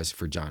Barnabas was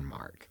for John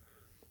Mark.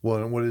 Well,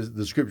 and what is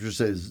the scripture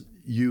says,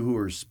 you who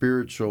are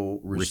spiritual,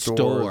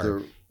 restore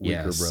the weaker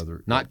yes.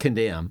 brother. Not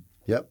condemn.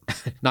 Yep.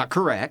 Not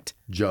correct.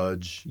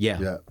 Judge.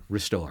 Yeah.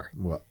 Restore.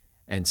 Well,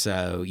 And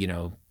so,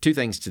 two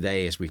things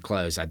today as we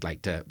close I'd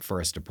like for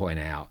us to point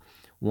out.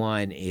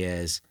 One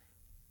is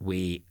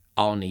we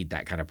all need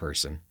that kind of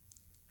person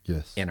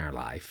yes. in our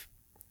life.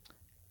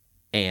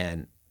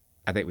 And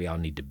I think we all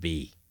need to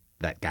be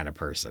that kind of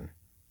person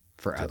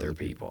for other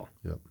people.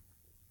 Yep.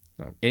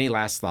 So, any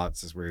last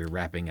thoughts as we're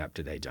wrapping up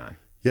today, John?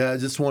 Yeah, I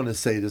just want to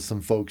say to some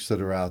folks that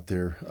are out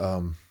there,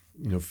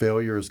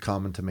 failure is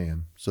common to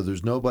man. So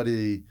there's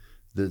nobody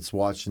that's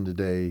watching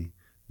today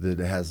that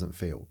hasn't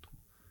failed.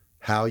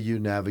 How you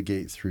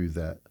navigate through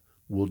that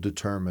will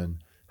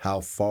determine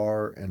how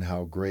far and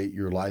how great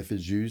your life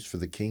is used for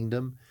the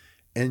kingdom,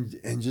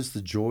 and just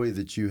the joy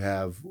that you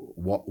have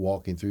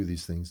walking through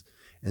these things.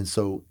 And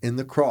so in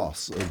the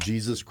cross of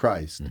Jesus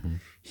Christ, Mm-hmm.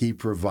 he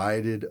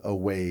provided a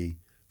way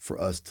for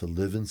us to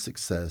live in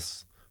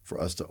success, for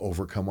us to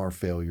overcome our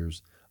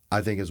failures.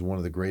 I think is one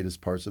of the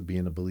greatest parts of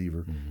being a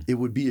believer. Mm-hmm. It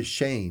would be a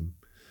shame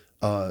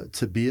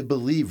to be a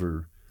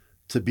believer,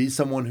 to be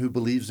someone who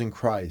believes in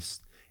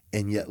Christ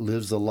and yet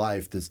lives a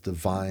life that's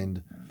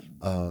defined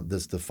by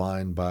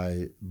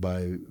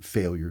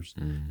failures.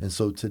 Mm-hmm. And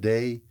so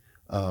today,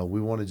 we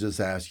want to just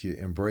ask you,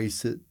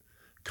 embrace it,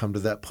 come to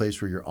that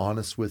place where you're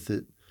honest with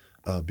it,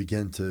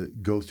 begin to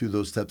go through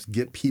those steps,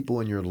 get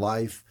people in your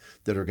life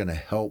that are going to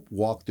help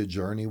walk the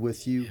journey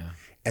with you. Yeah.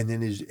 And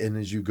then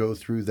as you go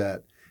through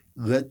that,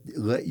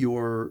 let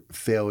your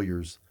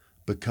failures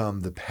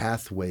become the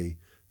pathway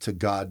to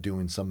God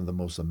doing some of the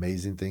most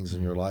amazing things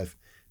in your life,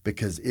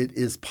 because it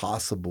is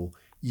possible.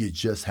 You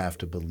just have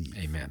to believe.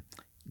 Amen.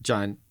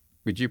 John,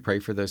 would you pray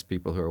for those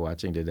people who are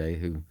watching today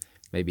who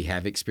maybe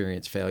have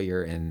experienced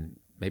failure and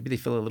maybe they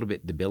feel a little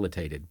bit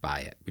debilitated by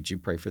it? Would you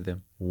pray for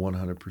them?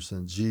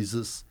 100%.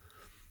 Jesus,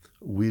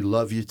 we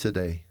love you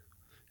today.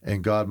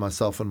 And God,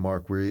 myself and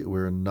Mark,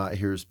 we're not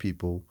here as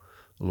people,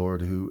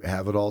 Lord, who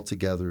have it all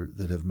together,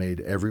 that have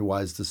made every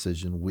wise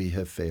decision. We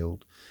have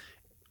failed.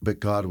 But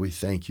God, we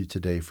thank you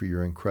today for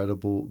your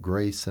incredible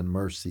grace and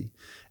mercy.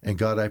 And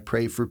God, I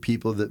pray for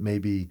people that may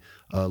be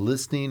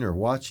listening or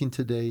watching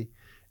today.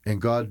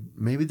 And God,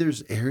 maybe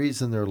there's areas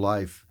in their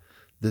life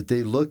that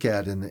they look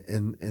at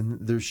and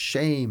there's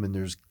shame and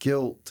there's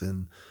guilt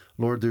and,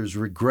 Lord, there's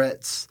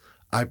regrets.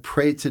 I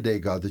pray today,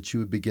 God, that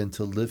you would begin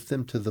to lift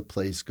them to the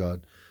place,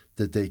 God,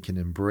 that they can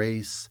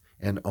embrace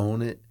and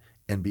own it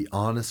and be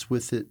honest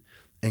with it.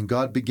 And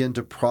God, begin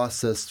to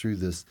process through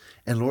this.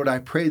 And Lord, I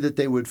pray that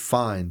they would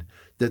find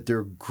that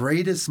their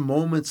greatest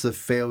moments of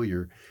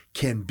failure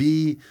can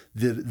be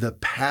the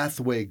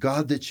pathway,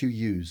 God, that you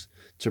use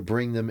to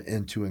bring them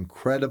into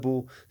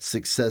incredible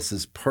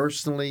successes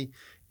personally,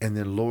 and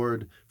then,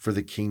 Lord, for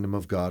the kingdom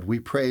of God. We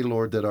pray,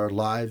 Lord, that our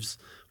lives,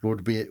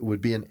 Lord,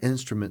 would be an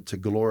instrument to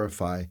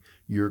glorify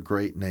your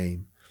great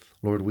name.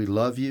 Lord, we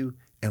love you,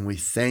 and we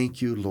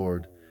thank you,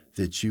 Lord,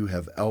 that you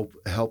have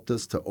helped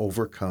us to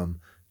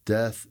overcome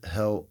death,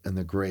 hell, and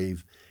the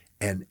grave,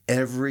 and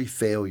every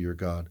failure,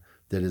 God,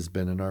 that has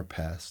been in our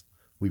past.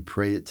 We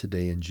pray it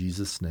today in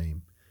Jesus'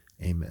 name.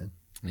 Amen.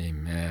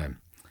 Amen.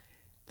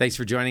 Thanks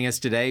for joining us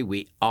today.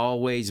 We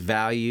always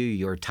value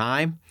your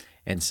time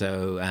And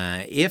so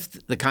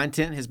if the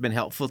content has been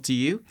helpful to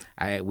you,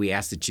 we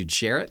ask that you'd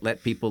share it.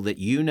 Let people that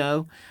you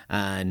know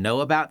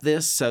about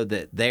this so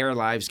that their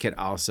lives can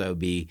also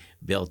be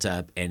built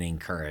up and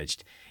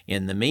encouraged.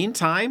 In the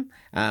meantime,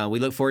 we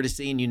look forward to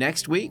seeing you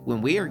next week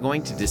when we are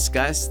going to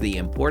discuss the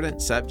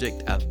important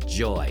subject of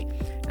joy.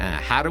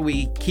 How do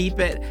we keep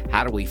it?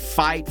 How do we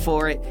fight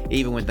for it,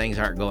 even when things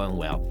aren't going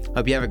well?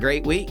 Hope you have a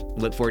great week.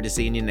 Look forward to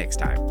seeing you next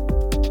time.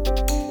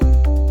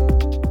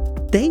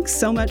 Thanks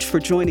so much for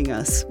joining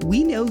us.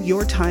 We know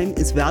your time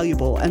is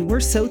valuable, and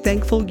we're so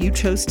thankful you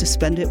chose to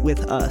spend it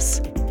with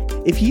us.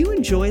 If you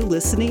enjoy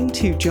listening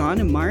to John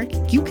and Mark,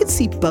 you could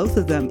see both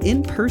of them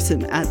in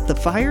person at the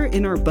Fire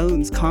in Our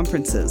Bones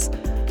conferences.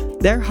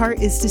 Their heart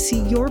is to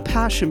see your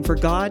passion for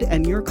God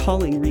and your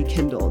calling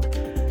rekindled.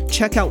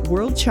 Check out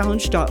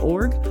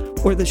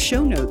worldchallenge.org or the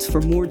show notes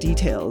for more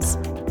details.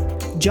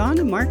 John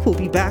and Mark will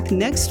be back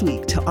next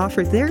week to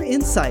offer their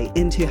insight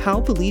into how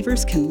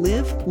believers can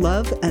live,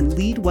 love, and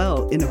lead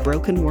well in a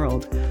broken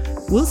world.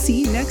 We'll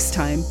see you next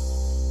time.